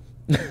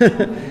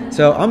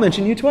 So I'll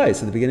mention you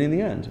twice at the beginning and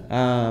the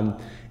end.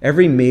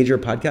 Every major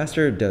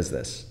podcaster does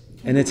this.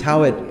 And it's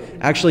how it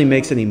actually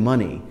makes any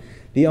money.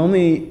 The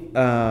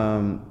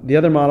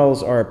other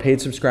models are a paid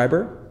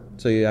subscriber.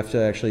 So you have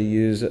to actually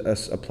use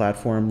a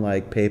platform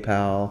like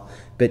PayPal,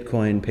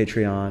 Bitcoin,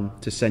 Patreon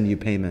to send you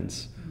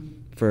payments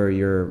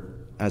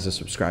as a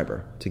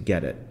subscriber to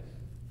get it.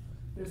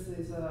 There's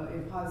these,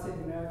 in Pod State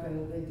America,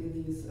 they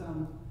do these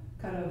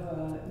kind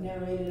of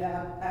narrated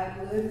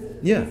ad libs.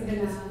 Yeah. And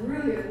it's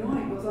really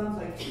annoying. It goes on for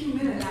like 2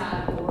 minutes.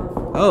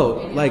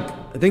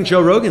 I think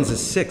Joe Rogan's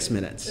is 6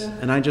 minutes.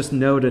 And I just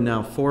know to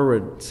now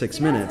forward 6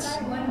 minutes.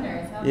 That's what I wonder.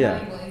 Is how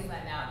valuable is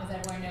that now? Because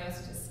everyone knows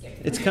to just skip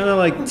it. It's kind of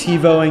like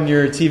TiVoing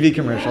your TV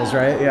commercials,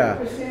 right? Yeah.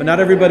 But not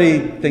everybody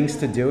thinks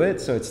to do it,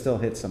 so it still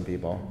hits some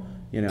people,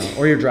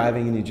 Or you're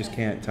driving and you just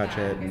can't touch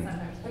it. Are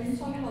you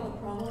talking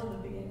about the promo in the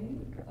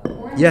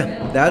beginning?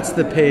 Yeah, that's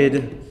the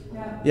paid.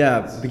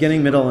 Yeah,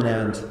 beginning, middle, and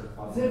end.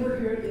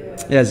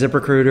 ZipRecruiter, Yeah,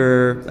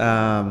 ZipRecruiter,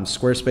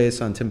 Squarespace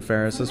on Tim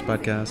Ferriss's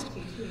podcast.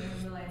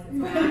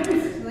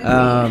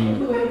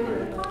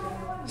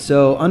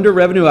 So under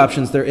revenue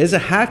options, there is a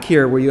hack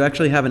here where you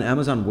actually have an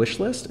Amazon wish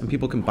list and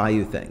people can buy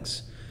you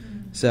things.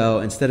 So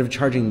instead of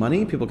charging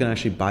money, people can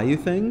actually buy you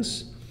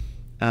things.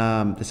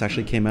 This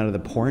actually came out of the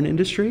porn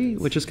industry,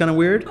 which is kind of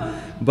weird.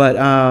 But,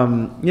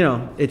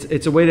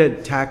 it's a way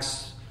to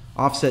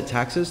offset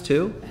taxes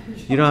too.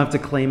 You don't have to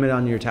claim it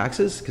on your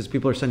taxes because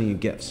people are sending you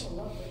gifts.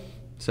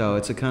 So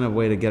it's a kind of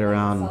way to get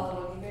around.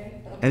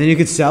 And then you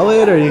could sell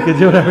it or you could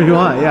do whatever you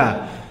want.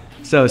 Yeah.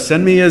 So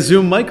send me a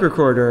Zoom mic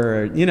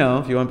recorder, or,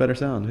 if you want better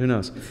sound, who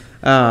knows?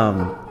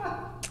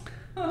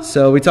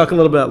 So we talk a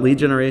little about lead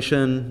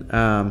generation,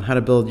 how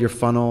to build your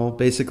funnel,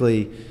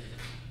 basically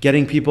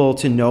getting people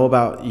to know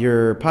about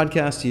your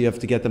podcast. You have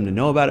to get them to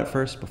know about it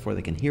first before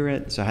they can hear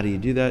it. So how do you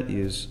do that?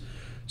 Use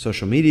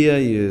social media,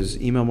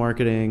 use email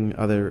marketing,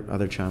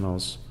 other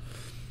channels.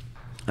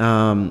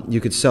 You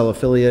could sell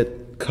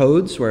affiliate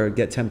codes where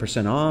get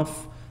 10%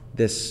 off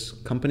this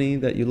company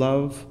that you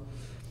love.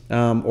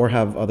 Or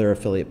have other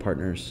affiliate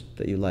partners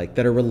that you like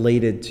that are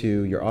related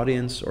to your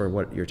audience or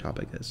what your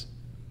topic is.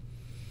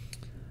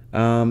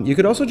 You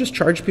could also just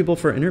charge people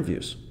for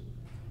interviews.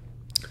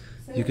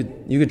 You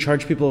could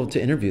charge people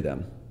to interview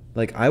them.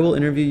 Like, I will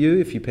interview you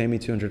if you pay me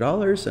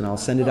 $200 and I'll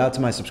send it out to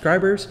my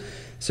subscribers.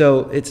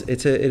 So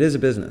it is a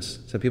business.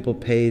 So people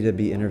pay to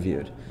be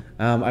interviewed.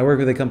 I work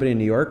with a company in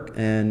New York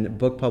and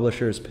book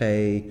publishers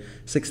pay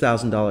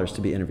 $6,000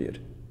 to be interviewed.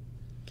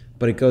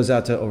 But it goes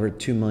out to over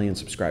 2 million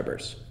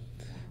subscribers.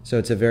 So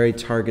it's a very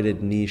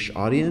targeted niche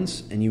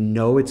audience, and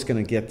it's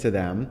going to get to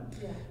them,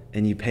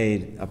 and you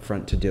paid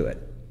upfront to do it.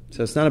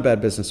 So it's not a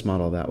bad business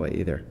model that way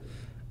either.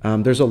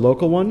 There's a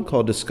local one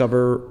called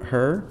Discover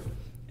Her,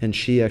 and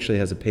she actually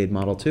has a paid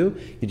model too.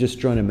 You just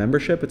join a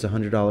membership. It's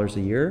 $100 a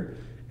year,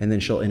 and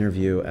then she'll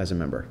interview as a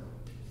member.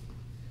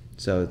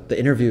 So the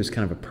interview is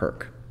kind of a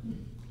perk,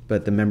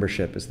 but the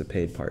membership is the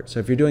paid part. So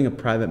if you're doing a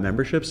private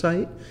membership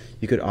site,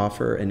 you could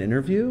offer an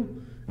interview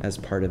as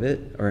part of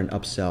it or an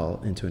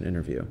upsell into an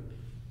interview.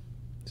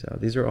 So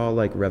these are all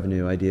like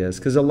revenue ideas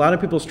because a lot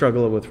of people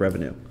struggle with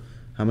revenue.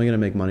 How am I going to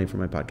make money from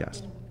my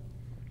podcast?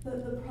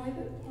 The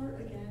private part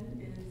again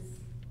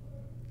is,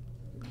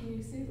 can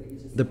you say what you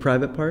just said? The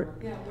private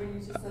part? Yeah, where you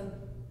just said.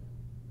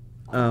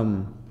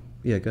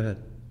 Yeah, go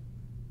ahead.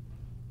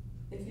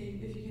 If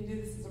you can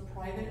do this as a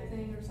private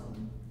thing or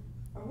something,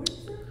 or what did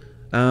you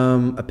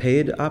say? A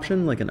paid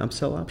option, like an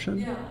upsell option?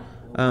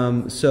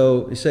 Yeah.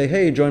 So you say,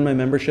 hey, join my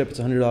membership. It's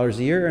 $100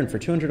 a year, and for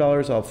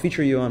 $200, I'll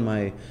feature you on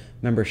my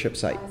membership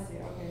site. I see.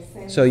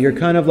 Okay. So you're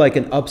kind of like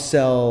an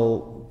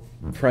upsell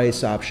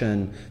price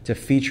option to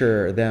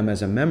feature them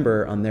as a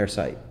member on their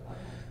site.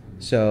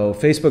 So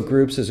Facebook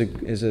groups is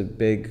a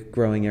big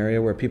growing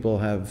area where people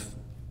have,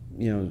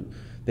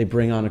 they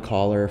bring on a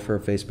caller for a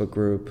Facebook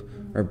group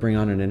or bring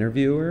on an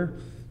interviewer.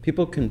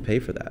 People can pay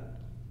for that,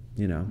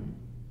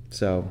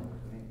 So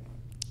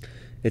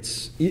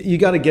it's you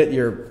got to get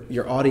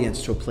your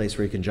audience to a place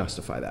where you can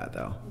justify that,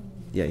 though.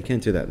 Yeah, you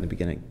can't do that in the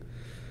beginning.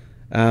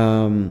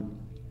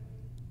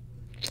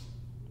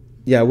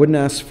 Yeah, I wouldn't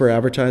ask for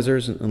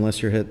advertisers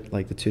unless you're hit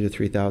like the 2,000 to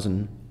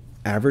 3,000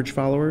 average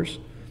followers,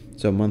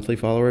 so monthly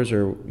followers,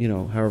 or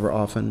however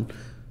often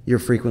you're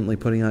frequently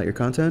putting out your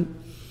content.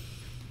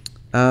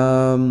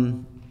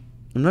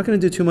 I'm not going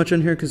to do too much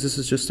on here because this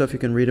is just stuff you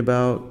can read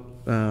about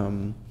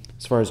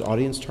as far as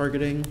audience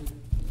targeting,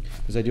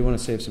 because I do want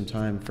to save some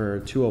time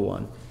for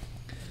 201.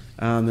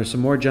 There's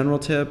some more general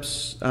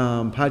tips,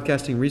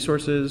 podcasting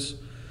resources,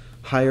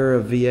 hire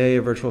a VA, a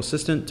virtual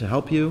assistant, to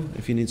help you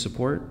if you need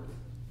support.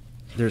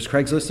 There's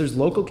Craigslist. There's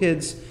local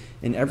kids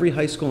in every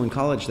high school and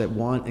college that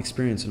want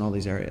experience in all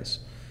these areas.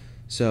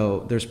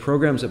 So there's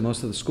programs at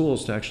most of the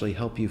schools to actually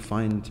help you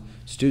find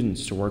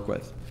students to work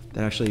with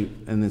that actually,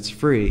 and it's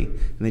free,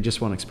 and they just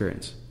want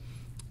experience.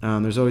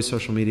 There's always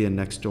social media,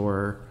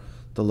 Nextdoor,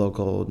 the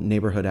local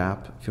neighborhood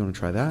app, if you want to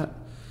try that.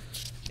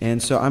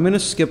 And so I'm going to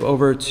skip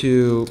over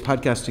to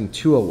podcasting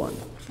 201.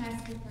 Can I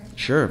ask you a question?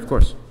 Sure, of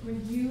course.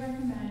 Would you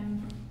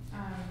recommend,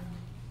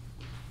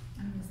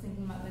 I'm just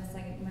thinking about this,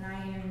 like when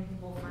I interview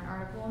people for an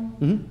article,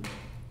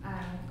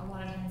 a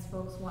lot of times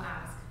folks will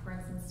ask, for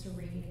instance, to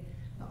read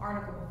the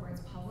article before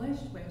it's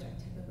published, which I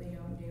typically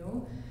don't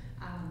do,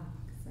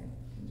 because I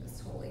can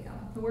just totally come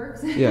with the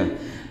works. Yeah.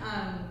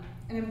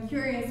 And I'm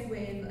curious,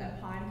 with a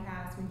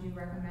podcast, would you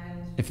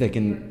recommend If they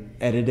can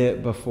edit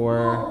it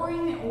before.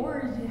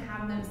 or to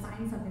have them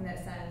sign something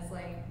that says,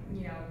 like,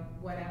 you know,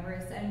 whatever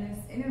is said in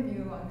this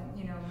interview,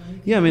 you know.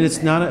 Yeah, I mean,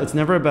 it's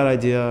never a bad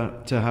idea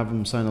to have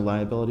them sign a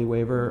liability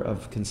waiver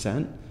of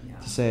consent,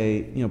 to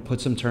say, you know, put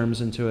some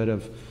terms into it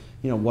of,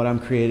 you know, what I'm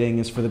creating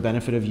is for the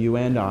benefit of you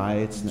and I.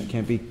 It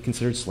can't be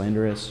considered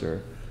slanderous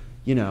or,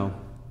 you know.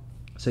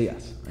 So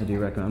yes, I do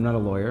recommend. I'm not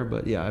a lawyer,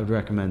 but yeah, I would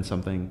recommend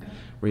something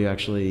where you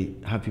actually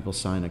have people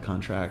sign a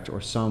contract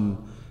or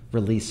some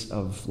release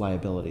of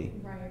liability.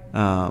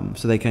 Right.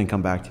 So they can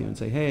come back to you and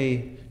say,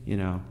 hey, you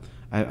know,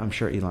 I'm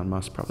sure Elon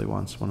Musk probably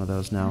wants one of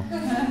those now.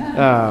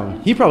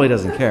 He probably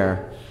doesn't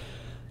care.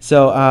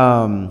 So,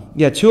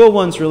 yeah,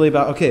 201 is really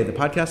about, okay, the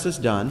podcast is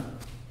done.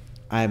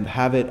 I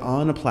have it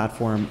on a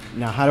platform.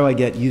 Now, how do I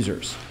get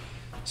users?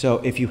 So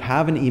if you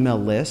have an email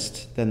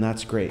list, then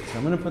that's great. So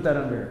I'm going to put that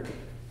under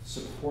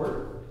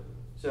support.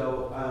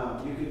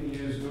 So you can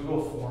use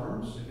Google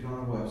Forms if you don't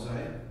have a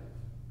website.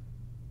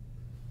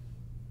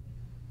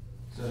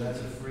 So that's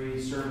a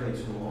free survey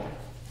tool.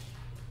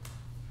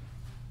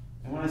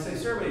 And when I say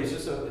survey,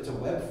 it's a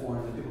web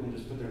form that people can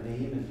just put their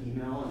name and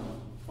email and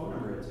phone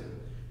number into.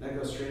 That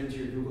goes straight into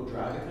your Google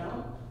Drive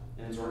account,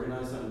 and it's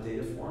organized on a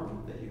data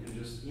form that you can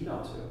just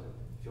email to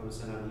if you want to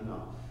send out an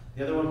email.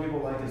 The other one people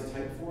like is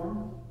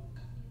Typeform,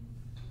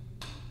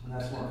 and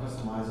that's more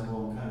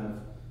customizable and kind of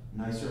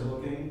nicer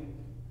looking,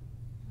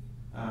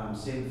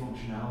 same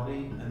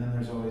functionality, and then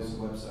there's always a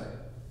website.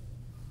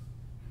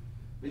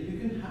 But you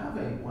can have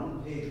a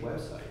one-page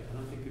website. I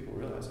don't think people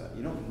realize that.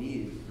 You don't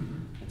need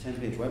a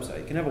 10-page website.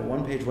 You can have a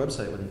one-page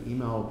website with an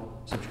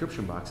email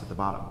subscription box at the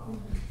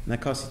bottom, and that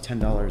costs you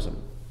 $10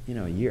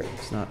 a year.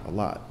 It's not a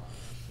lot.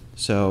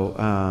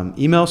 So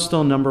email's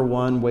still number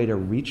one way to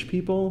reach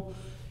people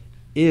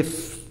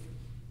if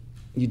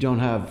you don't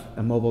have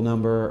a mobile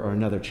number or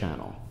another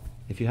channel.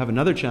 If you have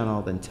another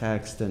channel, then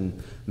text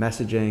and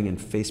messaging and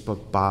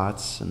Facebook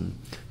bots and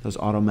those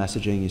auto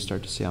messaging you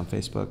start to see on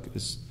Facebook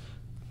is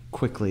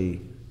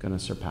quickly going to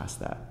surpass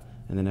that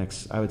in the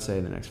next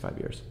 5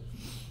 years.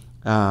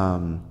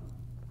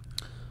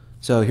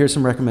 So here's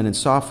some recommended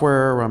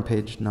software. We're on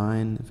page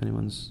 9 if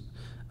anyone's...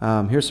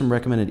 here's some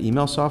recommended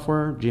email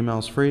software.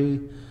 Gmail's free.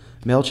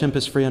 MailChimp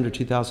is free under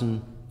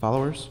 2,000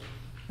 followers.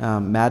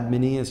 Mad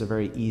Mini is a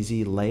very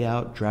easy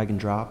layout, drag and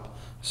drop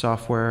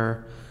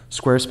software.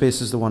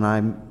 Squarespace is the one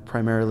I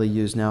primarily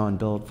use now and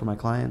build for my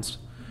clients.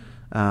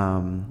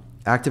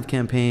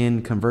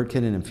 ActiveCampaign,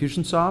 ConvertKit, and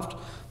Infusionsoft.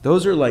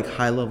 Those are like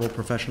high-level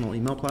professional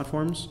email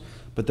platforms,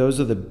 but those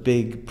are the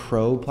big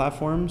pro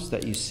platforms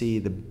that you see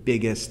the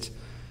biggest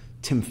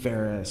Tim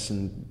Ferriss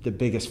and the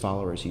biggest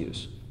followers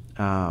use.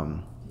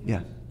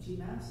 Yeah.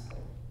 GMass?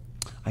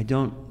 I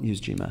don't use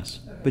GMass,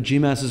 but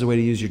GMass is a way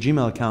to use your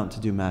Gmail account to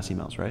do mass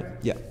emails, right?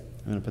 Yeah.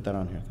 I'm going to put that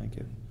on here. Thank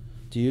you.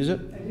 Do you use it?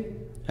 I do.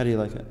 How do you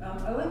like it?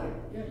 I like it.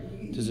 Yeah,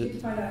 you get to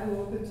find out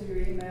who opens your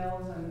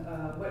emails and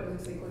what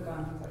links they click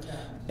on, things like that.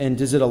 And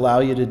does it allow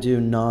you to do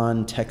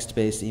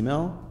non-text-based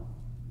email?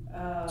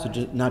 So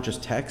not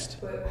just text?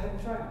 But I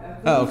haven't tried.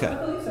 Oh, okay.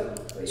 I believe so.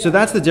 But So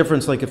that's the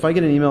difference. Like if I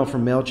get an email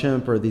from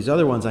MailChimp or these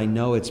other ones, I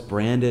know it's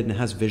branded and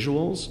has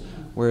visuals.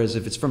 Whereas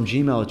if it's from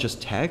Gmail, it's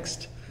just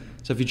text.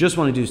 So if you just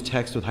want to do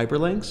text with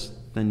hyperlinks,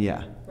 then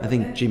yeah, I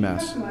think and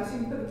GMass. You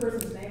can put the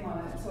person's name on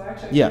it. So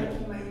actually, I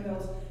keep my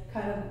emails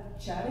kind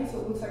of chatty, so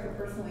it looks like a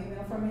personal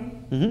email from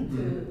me.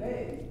 To,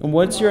 hey, And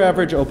what's your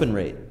average open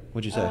rate,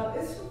 would you say?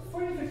 It's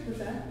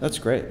 40-50%. That's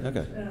great.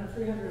 Okay.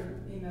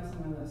 300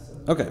 emails on my list. So.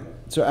 Okay.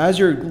 So as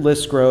your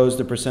list grows,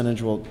 the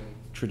percentage will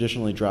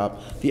traditionally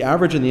drop. The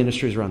average in the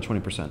industry is around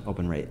 20%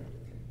 open rate.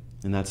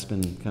 And that's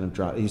been kind of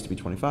dropped. It used to be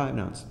 25,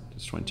 now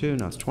it's 22,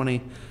 now it's 20.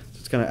 So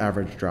it's kind of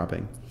average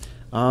dropping.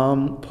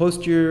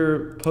 Post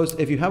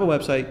if you have a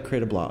website,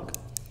 create a blog.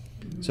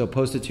 So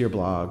post it to your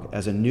blog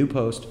as a new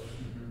post.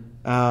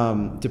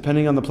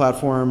 Depending on the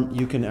platform,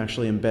 you can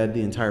actually embed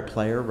the entire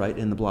player right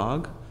in the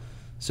blog.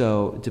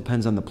 So it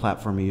depends on the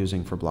platform you're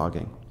using for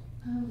blogging.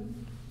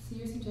 So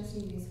you're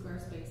suggesting use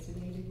Squarespace to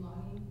maybe do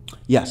blogging?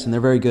 Yes, and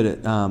they're very good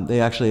at,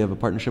 they actually have a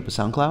partnership with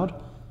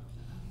SoundCloud.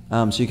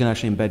 So you can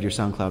actually embed your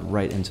SoundCloud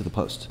right into the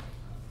post.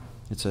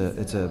 I always thought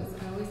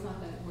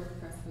that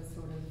WordPress was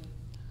sort of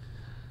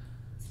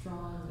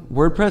strong.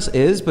 WordPress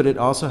is, but it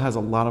also has a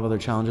lot of other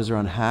challenges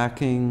around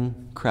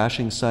hacking,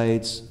 crashing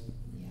sites,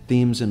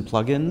 themes and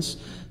plugins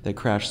that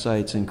crash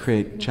sites and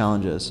create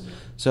challenges.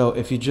 So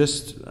if you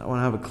just want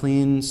to have a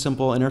clean,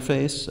 simple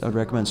interface, I would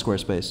recommend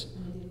Squarespace.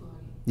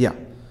 Yeah,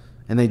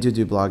 and they do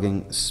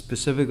blogging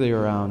specifically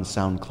around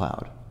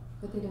SoundCloud.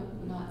 But they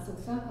don't, not, so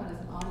SoundCloud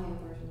is an audio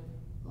version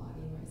of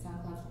blogging, right?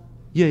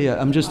 SoundCloud's...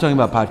 Yeah, I'm just talking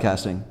about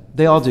podcasting.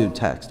 They all do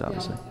text,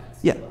 obviously.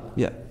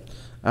 Yeah.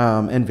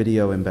 And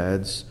video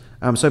embeds.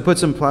 So I put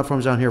some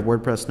platforms down here,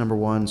 WordPress #1,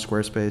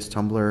 Squarespace,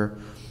 Tumblr,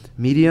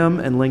 Medium,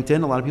 and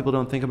LinkedIn. A lot of people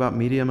don't think about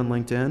Medium and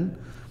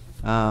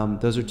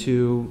LinkedIn. Those are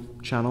two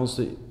channels,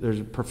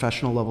 there's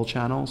professional level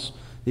channels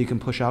that you can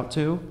push out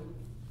to.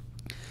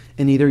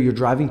 And either you're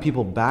driving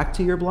people back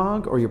to your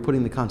blog or you're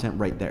putting the content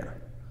right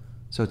there.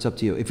 So it's up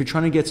to you. If you're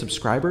trying to get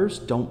subscribers,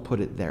 don't put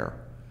it there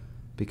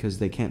because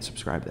they can't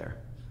subscribe there.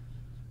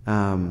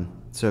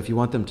 So if you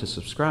want them to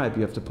subscribe,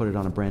 you have to put it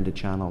on a branded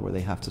channel where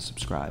they have to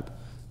subscribe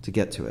to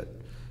get to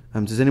it.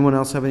 Does anyone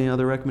else have any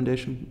other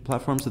recommendation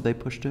platforms that they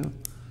push to? Or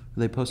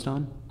they post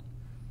on?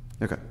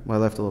 Okay, well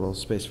I left a little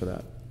space for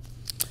that.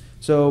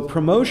 So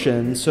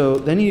promotion, so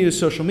then you use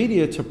social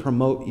media to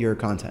promote your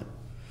content.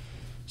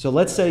 So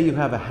let's say you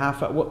have a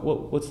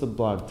what's the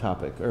blog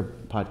topic or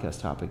podcast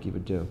topic you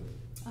would do?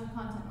 Content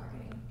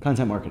marketing.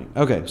 Content marketing.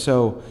 Okay,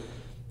 so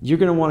you're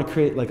going to want to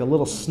create like a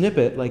little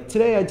snippet. Like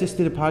today I just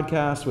did a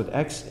podcast with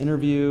X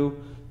interview.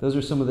 Those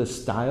are some of the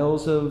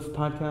styles of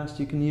podcasts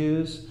you can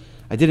use.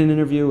 I did an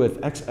interview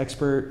with X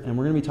expert and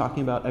we're going to be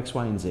talking about X,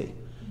 Y, and Z.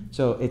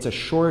 So it's a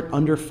short,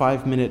 under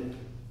 5-minute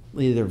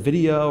either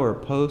video or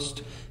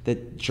post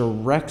that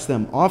directs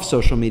them off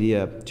social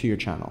media to your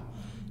channel.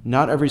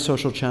 Not every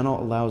social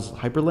channel allows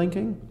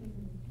hyperlinking.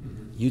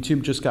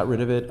 YouTube just got rid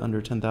of it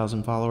under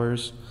 10,000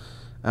 followers.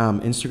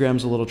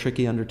 Instagram's a little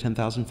tricky under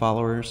 10,000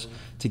 followers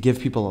to give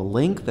people a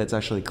link that's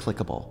actually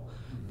clickable.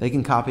 They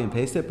can copy and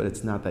paste it, but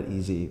it's not that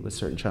easy with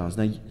certain channels.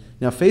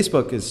 Now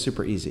Facebook is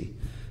super easy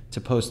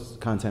to post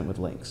content with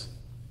links.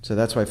 So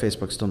that's why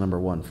Facebook's still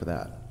 #1 for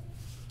that.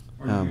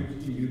 Or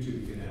YouTube you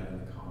can add in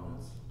the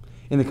comments.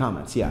 In the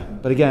comments, yeah.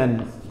 But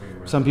again,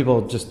 some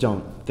people just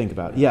don't think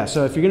about it. Yeah,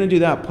 so if you're going to do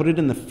that, put it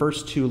in the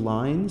first 2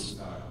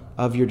 lines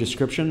of your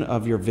description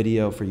of your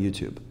video for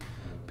YouTube.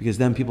 Because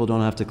then people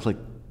don't have to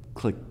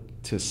click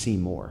to see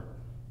more.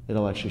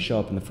 It'll actually show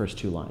up in the first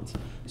 2 lines.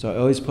 So I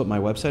always put my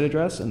website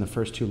address in the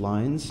first 2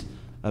 lines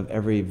of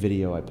every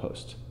video I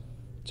post.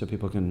 So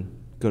people can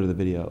go to the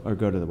video or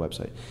go to the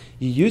website.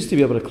 You used to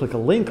be able to click a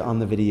link on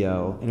the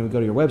video and it would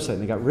go to your website,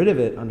 and they got rid of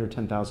it under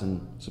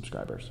 10,000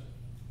 subscribers.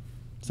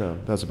 So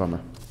that's a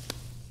bummer.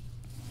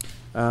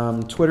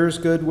 Twitter's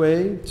a good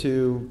way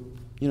to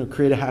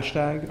create a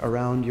hashtag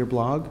around your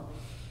blog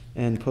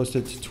and post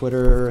it to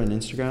Twitter and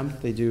Instagram.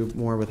 They do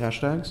more with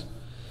hashtags.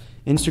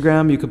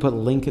 Instagram, you could put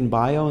link in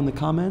bio in the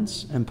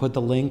comments and put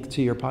the link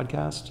to your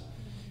podcast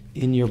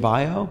in your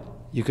bio.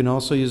 You can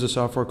also use a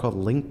software called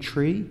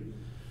Linktree.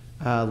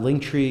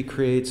 Linktree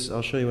creates,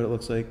 I'll show you what it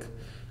looks like.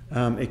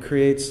 It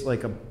creates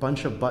like a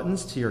bunch of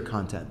buttons to your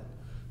content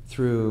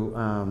through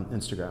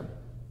Instagram.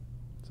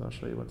 So I'll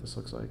show you what this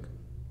looks like.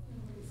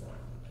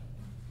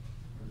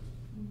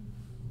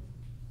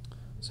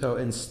 So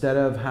instead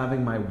of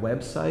having my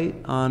website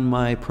on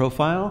my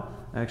profile,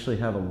 I actually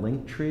have a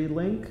Linktree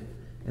link.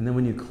 And then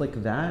when you click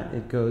that,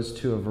 it goes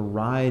to a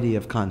variety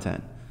of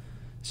content.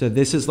 So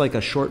this is like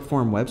a short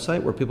form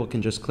website where people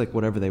can just click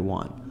whatever they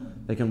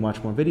want. They can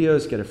watch more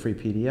videos, get a free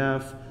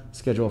PDF,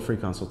 schedule a free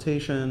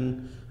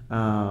consultation. That's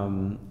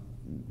on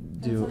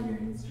your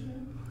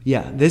Instagram?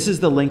 Yeah, this is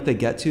the link they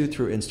get to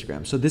through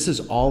Instagram. So this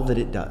is all that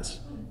it does.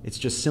 It's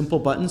just simple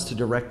buttons to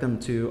direct them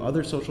to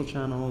other social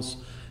channels,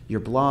 your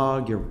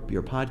blog,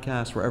 your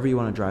podcast, wherever you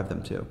want to drive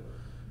them to.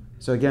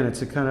 So again,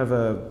 it's a kind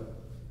of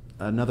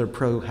another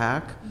pro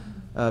hack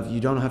of you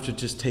don't have to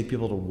just take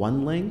people to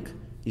one link.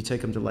 You take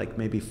them to like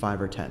maybe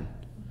 5 or 10.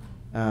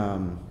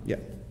 Yeah.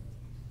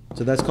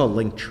 So that's called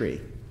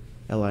Linktree,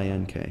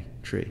 L-I-N-K,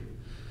 tree.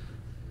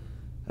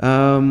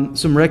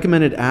 Some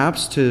recommended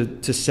apps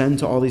to send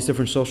to all these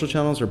different social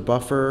channels are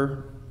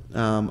Buffer.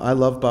 I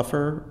love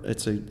Buffer.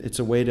 It's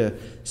a way to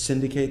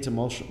syndicate to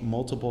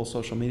multiple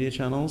social media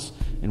channels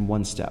in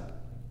one step.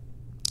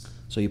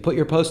 So you put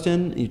your post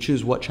in, you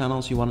choose what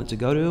channels you want it to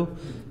go to,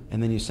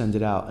 and then you send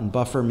it out. And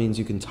Buffer means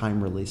you can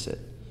time release it.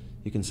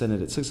 You can send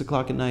it at 6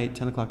 o'clock at night,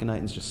 10 o'clock at night,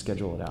 and just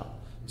schedule it out.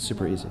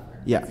 Super easy.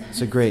 Yeah, it's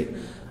a great.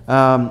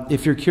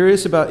 If you're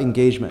curious about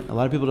engagement, a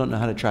lot of people don't know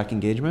how to track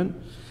engagement.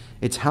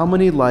 It's how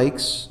many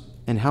likes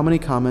and how many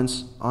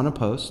comments on a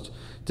post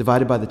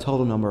divided by the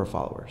total number of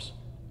followers.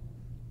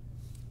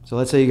 So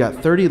let's say you got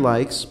 30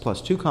 likes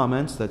plus 2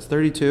 comments, that's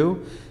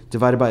 32,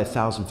 divided by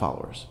 1,000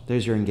 followers.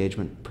 There's your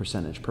engagement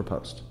percentage per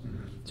post.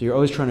 So you're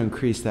always trying to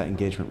increase that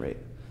engagement rate.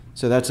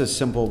 So that's a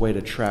simple way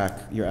to track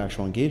your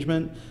actual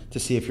engagement to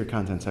see if your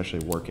content's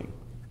actually working.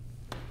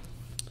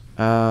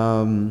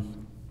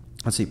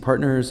 let's see,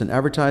 partners and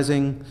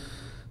advertising.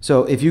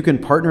 So if you can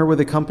partner with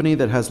a company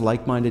that has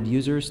like-minded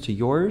users to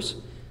yours,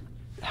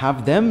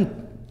 have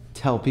them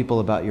tell people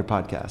about your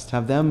podcast.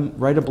 Have them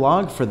write a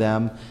blog for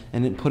them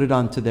and then put it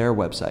onto their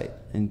website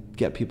and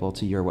get people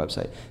to your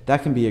website.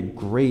 That can be a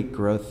great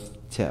growth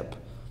tip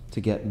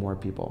to get more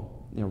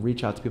people.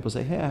 Reach out to people,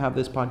 say, hey, I have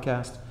this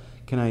podcast.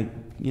 Can I,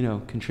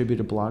 contribute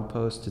a blog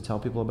post to tell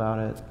people about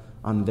it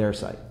on their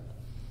site?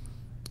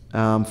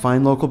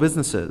 Find local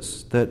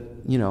businesses that,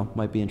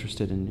 might be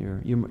interested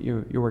in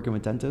you're working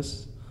with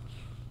dentists?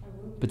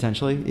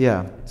 Potentially,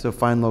 yeah. So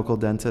find local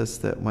dentists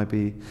that might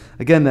be,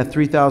 again, that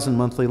 3,000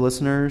 monthly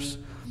listeners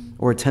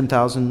or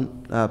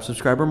 10,000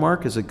 subscriber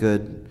mark is a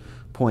good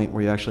point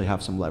where you actually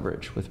have some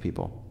leverage with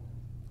people.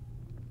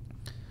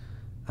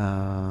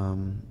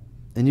 And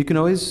you can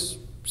always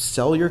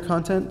sell your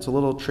content. It's a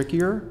little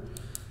trickier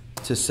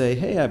to say,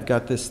 hey, I've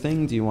got this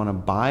thing. Do you want to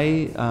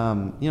buy?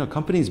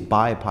 Companies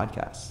buy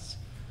podcasts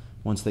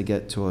once they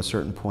get to a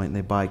certain point and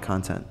they buy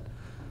content.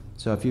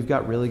 So if you've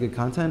got really good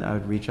content, I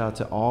would reach out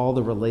to all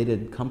the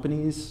related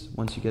companies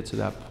once you get to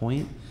that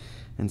point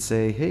and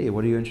say, hey,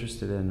 what are you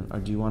interested in? Or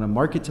do you want to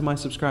market to my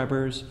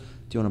subscribers?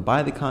 Do you want to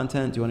buy the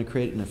content? Do you want to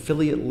create an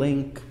affiliate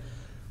link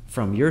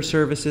from your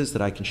services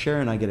that I can share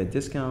and I get a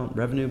discount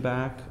revenue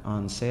back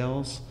on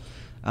sales?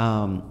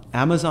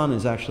 Amazon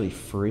is actually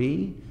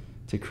free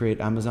to create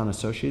Amazon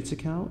Associates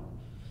account.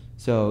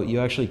 So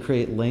you actually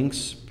create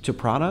links to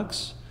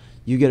products.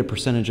 You get a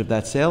percentage of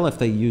that sale if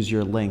they use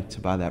your link to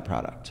buy that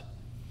product.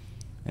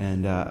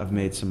 And I've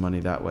made some money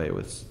that way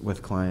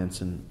with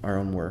clients and our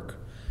own work.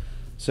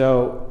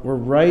 So we're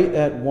right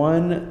at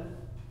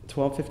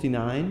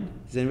 12:59.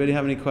 Does anybody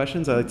have any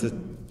questions? I'd like to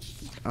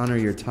honor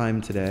your time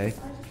today. I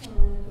just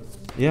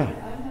want to Yeah.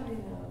 I'm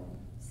having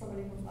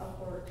somebody from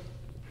Upwork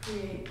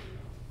create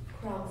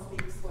Crown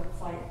Speaks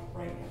website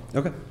right now.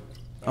 Okay.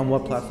 On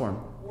what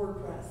platform?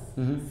 WordPress.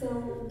 Mm-hmm. So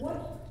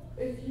what,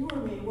 if you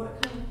were me,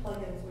 what kind of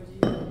plugins would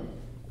you,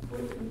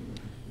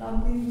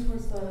 I'm leaning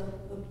towards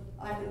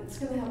it's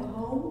going to have a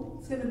home.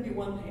 It's going to be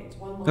one page,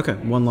 one long Okay,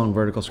 page. one long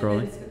vertical And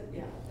scrolling.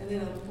 then and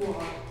then a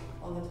blog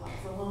on the top.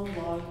 So a home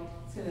blog,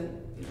 it's going to,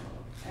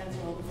 answer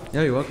all the questions.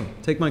 Yeah, you're welcome.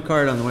 Take my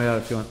card on the way out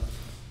if you want.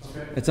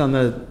 Okay. It's on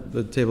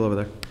the table over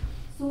there.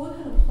 So what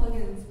kind of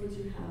plugins would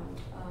you have,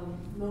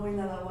 knowing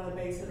that I want to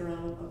base it around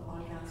a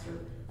podcast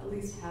or at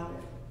least have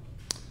it?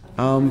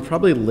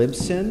 Probably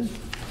Libsyn.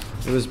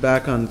 It was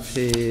back on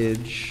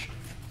page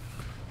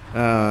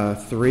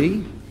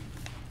 3.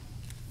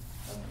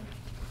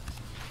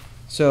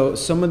 So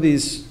some of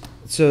these,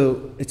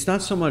 it's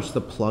not so much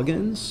the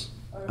plugins,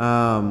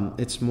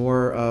 it's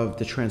more of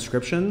the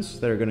transcriptions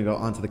that are going to go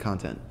onto the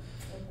content.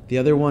 The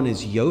other one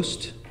is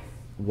Yoast,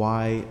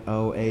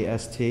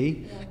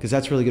 Yoast, because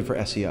that's really good for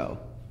SEO.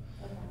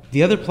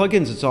 The other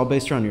plugins, it's all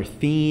based around your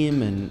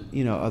theme and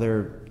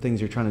other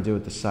things you're trying to do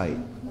with the site.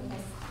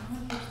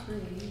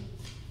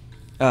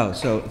 Oh,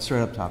 so it's right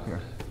up top here.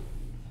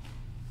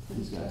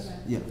 These guys.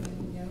 Yeah.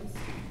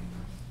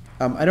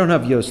 I don't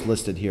have Yoast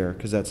listed here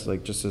because that's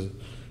like just a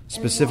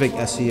specific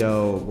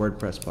SEO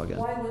WordPress plugin.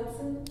 Why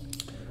Libsyn?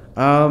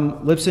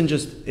 Libsyn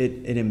just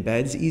it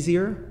embeds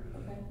easier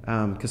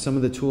Okay. because some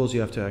of the tools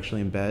you have to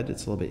actually embed.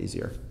 It's a little bit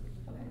easier.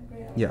 Okay,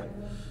 great. Yeah.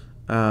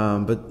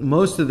 But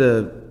most of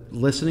the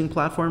listening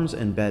platforms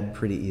embed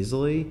pretty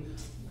easily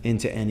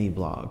into any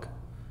blog.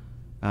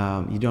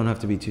 You don't have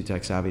to be too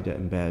tech savvy to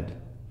embed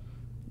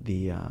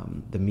the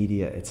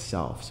media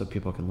itself so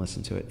people can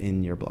listen to it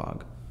in your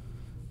blog.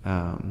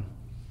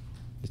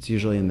 It's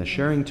usually in the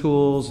sharing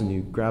tools, and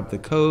you grab the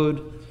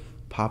code,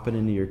 pop it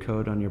into your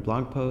code on your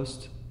blog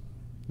post,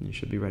 and you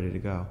should be ready to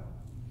go.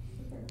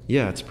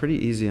 Yeah, it's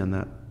pretty easy on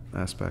that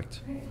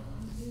aspect.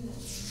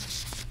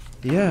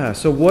 Yeah,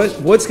 so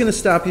what's going to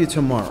stop you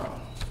tomorrow?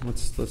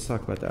 Let's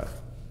talk about that,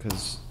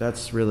 because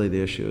that's really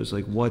the issue, is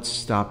like what's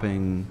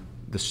stopping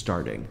the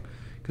starting.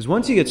 Because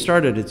once you get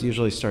started, it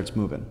usually starts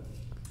moving.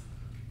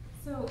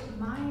 So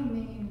my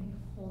main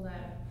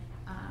holdup,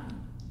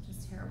 which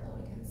is terrible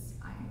because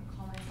I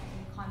call myself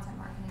a content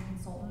marketing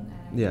consultant,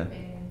 and I've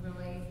been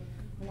really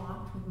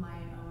blocked with my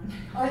own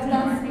content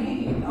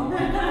marketing. Oh my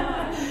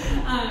God.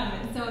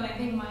 So I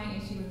think my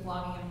issue with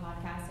blogging and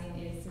podcasting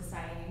is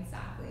deciding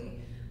exactly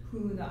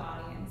who the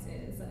audience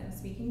is that I'm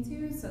speaking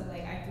to. So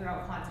like I threw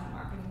out content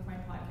marketing for my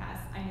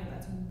podcast. I know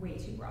that's way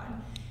too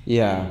broad.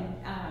 Yeah. And,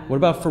 what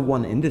about for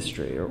one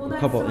industry or a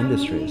couple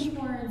industries? I'm leaning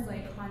towards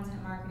like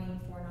content marketing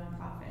for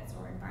nonprofits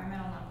or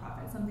environmental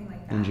nonprofits, something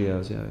like that.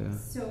 NGOs, yeah.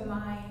 So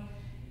my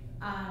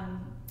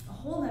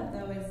holdup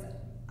though is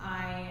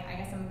I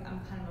guess I'm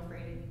kind of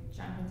afraid to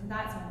jump into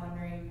that. So I'm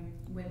wondering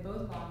with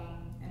both blogging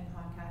and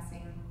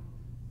podcasting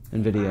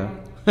And video.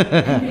 If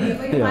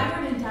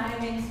I were to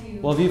dive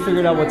into Well, have you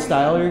figured out what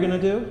style you're gonna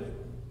do?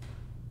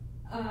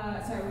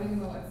 Sorry, what do you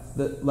mean what's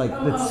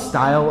The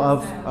style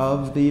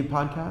of the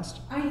podcast?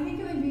 I think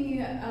it would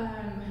be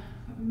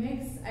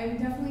mix. I would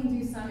definitely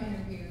do some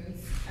interviews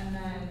and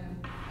then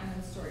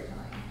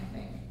storytelling, I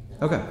think.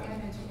 Okay.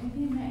 It'd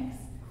be a mix.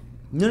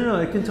 No,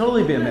 it can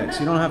totally be a mix.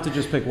 You don't have to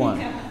just pick one.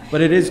 Yeah. But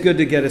it is good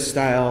to get a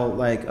style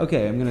like,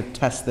 okay, I'm going to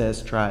test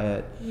this, try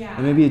it. Yeah.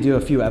 And maybe you do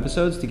a few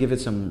episodes to give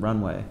it some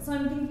runway. So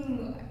I'm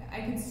thinking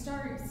I could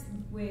start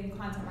with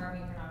content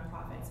marketing for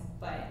nonprofits,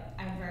 but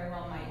I very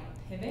well might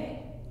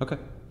pivot. Okay.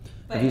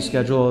 But Have you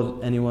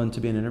scheduled anyone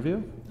to be an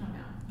interview? Oh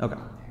no. Okay. I'm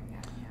not there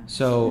yet, yeah.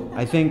 So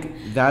I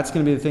think that's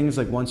going to be the thing is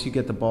like once you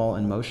get the ball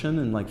in motion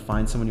and like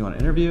find someone you want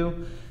to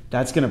interview,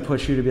 that's going to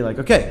push you to be like,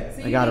 okay,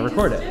 So I got to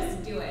record it.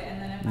 Just do it,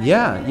 and then if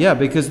I Yeah,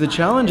 because the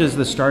challenge is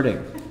the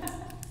starting.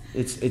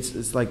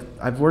 It's like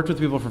I've worked with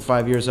people for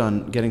 5 years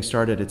on getting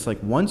started. It's like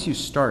once you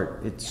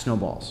start, it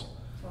snowballs.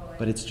 Totally.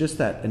 But it's just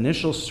that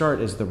initial start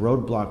is the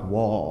roadblock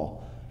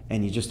wall,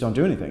 and you just don't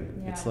do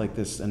anything. Yeah. It's like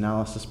this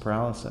analysis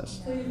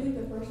paralysis. So you think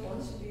the first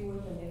one should be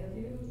with an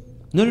interview?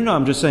 No.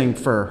 I'm just saying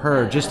for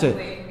her, just That's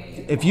to a way for me to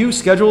get if the you ball.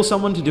 schedule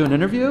someone to do an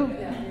interview,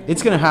 Yeah.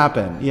 it's gonna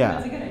happen. That's a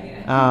Yeah. good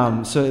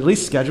idea. So at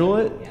least schedule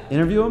it, Yeah.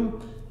 interview them,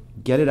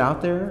 get it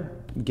out there,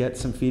 get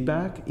some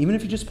feedback. Even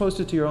if you just post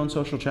it to your own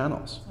social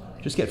channels,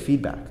 Totally. just get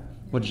feedback.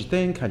 What did you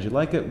think? How'd you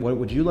like it? What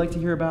would you like to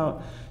hear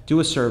about? Do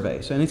a survey.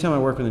 So anytime I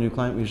work with a new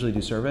client, we usually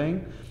do surveying,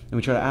 and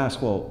we try to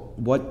ask, well,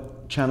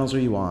 what channels are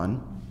you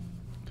on?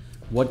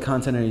 What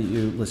content are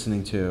you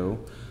listening to?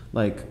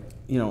 Like,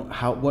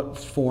 what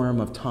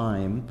form of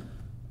time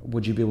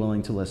would you be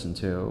willing to listen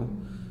to?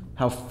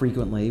 How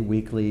frequently,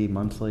 weekly,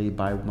 monthly,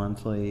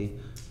 bi-monthly,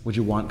 would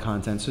you want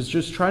content? So it's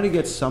just try to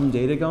get some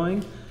data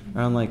going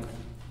around like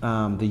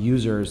the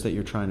users that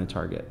you're trying to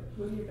target.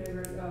 What's your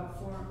favorite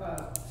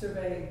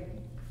survey?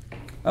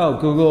 Oh,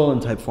 Google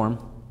and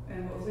Typeform.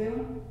 And what was the other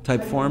one?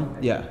 Typeform,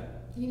 yeah.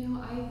 You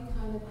know, I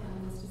kind of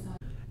have this design.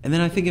 And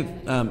then I think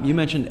if you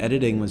mentioned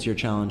editing was your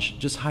challenge,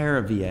 just hire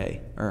a VA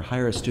or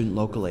hire a student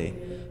locally,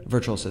 a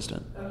virtual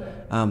assistant,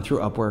 through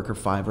Upwork or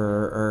Fiverr,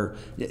 or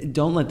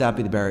don't let that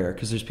be the barrier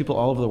because there's people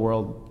all over the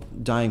world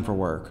dying for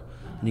work,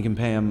 and you can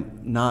pay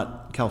them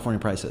not California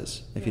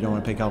prices if you don't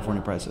want to pay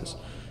California prices,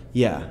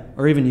 yeah,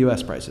 or even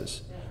U.S.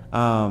 prices,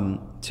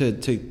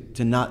 to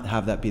not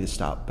have that be the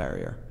stop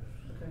barrier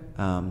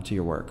to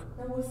your work.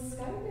 Now, was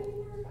Skype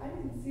anywhere? I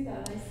didn't see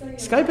that. I saw you.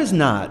 Skype is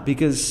not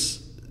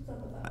because What's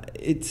up with that?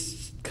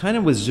 it's kind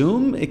of with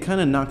Zoom, it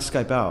kind of knocks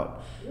Skype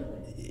out.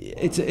 Really?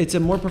 It's a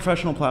more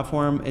professional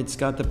platform. It's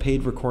got the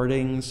paid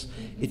recordings.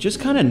 It just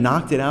kind of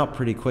knocked it out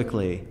pretty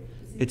quickly.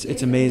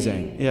 It's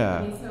amazing. I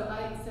Yeah. mean,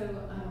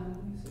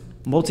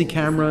 Multi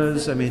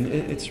cameras. I mean,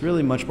 it's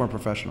really much more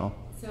professional.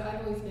 so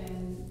I've always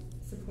been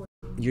supportive.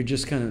 You're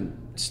just kind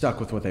of stuck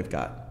with what they've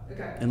got.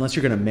 Okay. Unless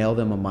you're going to mail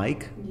them a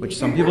mic, which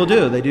some people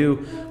do. They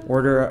do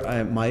order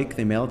a mic,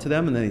 they mail it to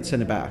them, and then they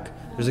send it back.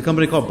 There's a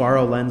company called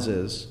Borrow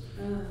Lenses,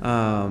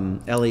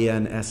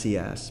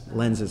 Lenses,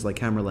 lenses, like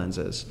camera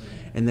lenses.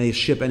 And they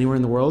ship anywhere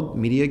in the world,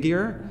 media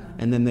gear,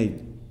 and then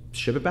they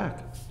ship it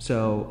back.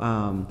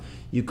 So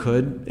you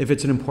could, if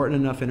it's an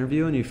important enough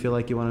interview and you feel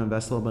like you want to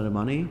invest a little bit of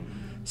money,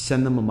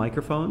 send them a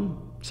microphone,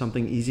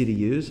 something easy to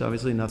use,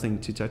 obviously nothing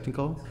too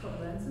technical. It's called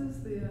lenses?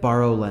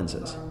 Borrow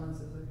Lenses. Borrow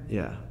lenses, okay.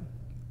 Yeah.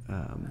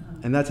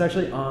 And that's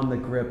actually on the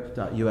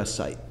Gryp.us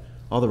site,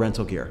 all the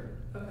rental gear.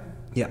 Okay.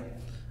 Yeah.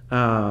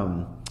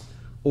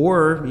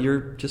 Or you're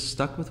just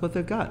stuck with what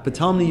they've got. But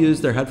tell them to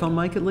use their headphone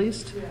mic at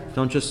least. Yeah.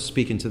 Don't just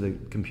speak into the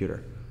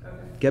computer. Okay.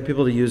 Get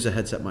people to use a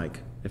headset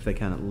mic if they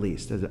can, at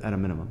least, at a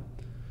minimum.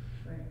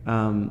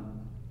 Right.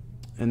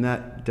 And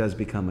that does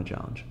become a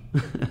challenge.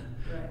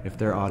 If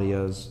their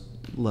audio's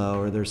low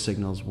or their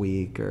signal's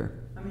weak or...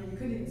 I mean, you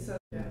could even set,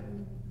 yeah,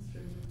 that's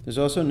true. There's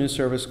also a new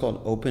service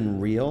called Open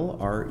Reel,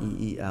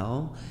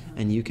 R-E-E-L,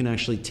 and you can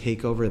actually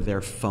take over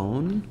their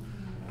phone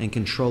and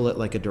control it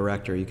like a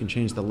director. You can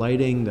change the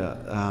lighting,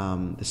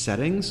 the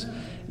settings.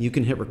 You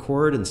can hit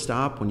record and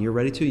stop when you're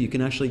ready to. You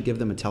can actually give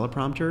them a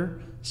teleprompter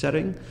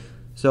setting.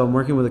 So I'm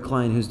working with a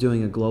client who's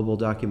doing a global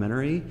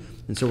documentary,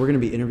 and so we're going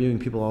to be interviewing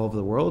people all over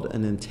the world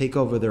and then take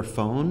over their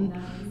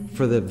phone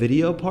for the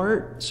video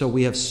part so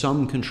we have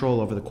some control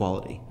over the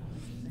quality.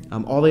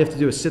 All they have to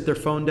do is sit their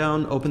phone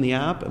down, open the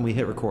app, and we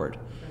hit record.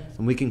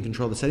 And we can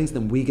control the settings,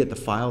 then we get the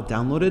file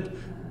downloaded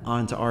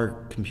onto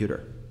our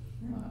computer.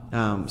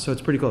 So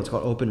it's pretty cool. It's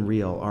called Open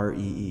Reel,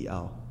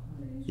 R-E-E-L.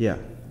 Yeah.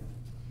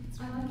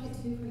 I like it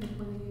too from the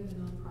point of view of the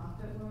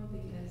nonprofit world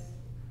because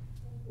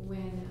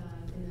when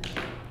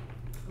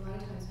a lot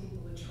of times people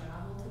would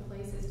travel to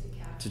places to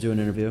capture To do an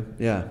interview?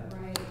 Yeah.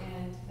 right,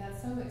 and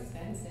that's so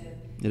expensive.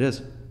 It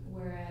is.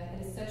 Whereas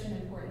it is such an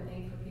important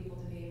thing for people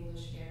to be able to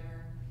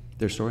share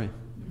Their story.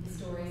 the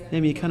stories. I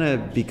mean, you kind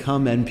of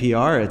become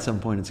NPR at some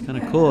point. It's kind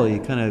of cool. You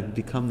kind of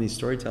become these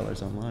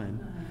storytellers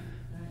online.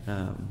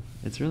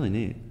 It's really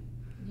neat.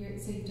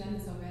 So you've done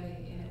this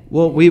already.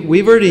 Well,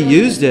 we've already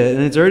used it,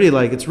 and it's already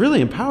it's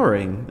really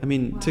empowering. I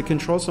mean, to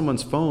control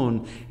someone's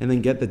phone and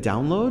then get the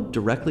download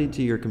directly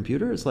to your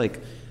computer, it's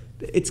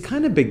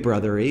kind of Big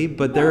Brother-y,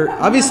 but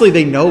obviously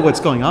they know what's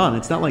going on.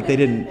 It's not like they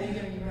didn't.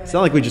 It's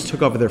not like we just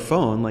took over their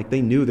phone. Like they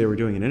knew they were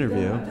doing an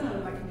interview. Yeah, I've done it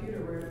on my computer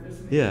where there's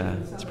some Yeah,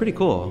 issues. it's pretty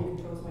cool. You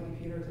control my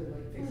computer to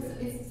fix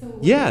it. It's so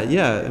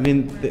Yeah. I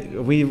mean,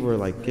 we were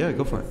like, yeah,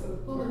 go for it.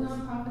 Well, with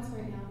nonprofits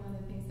right now, one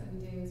of the things that we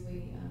do is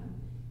we,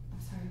 I'm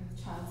sorry, with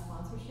child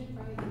sponsorship,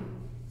 right? We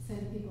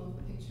send people a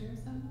picture picture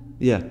of someone.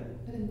 Yeah.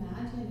 But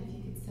imagine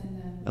if you could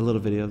send them. A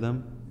little video of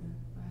them.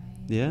 Right.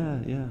 Yeah,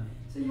 yeah.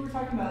 So you were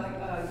talking about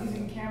like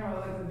using camera,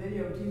 like the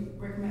video. Do you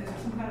recommend, is there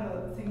some kind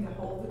of a thing to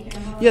hold the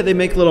camera? Yeah, they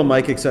make little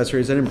mic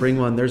accessories. I didn't bring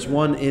one. There's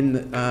one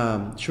in.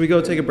 Should we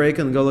go take a break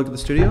and go look at the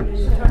studio?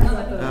 You're talking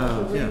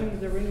about the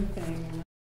Yeah. ring thing.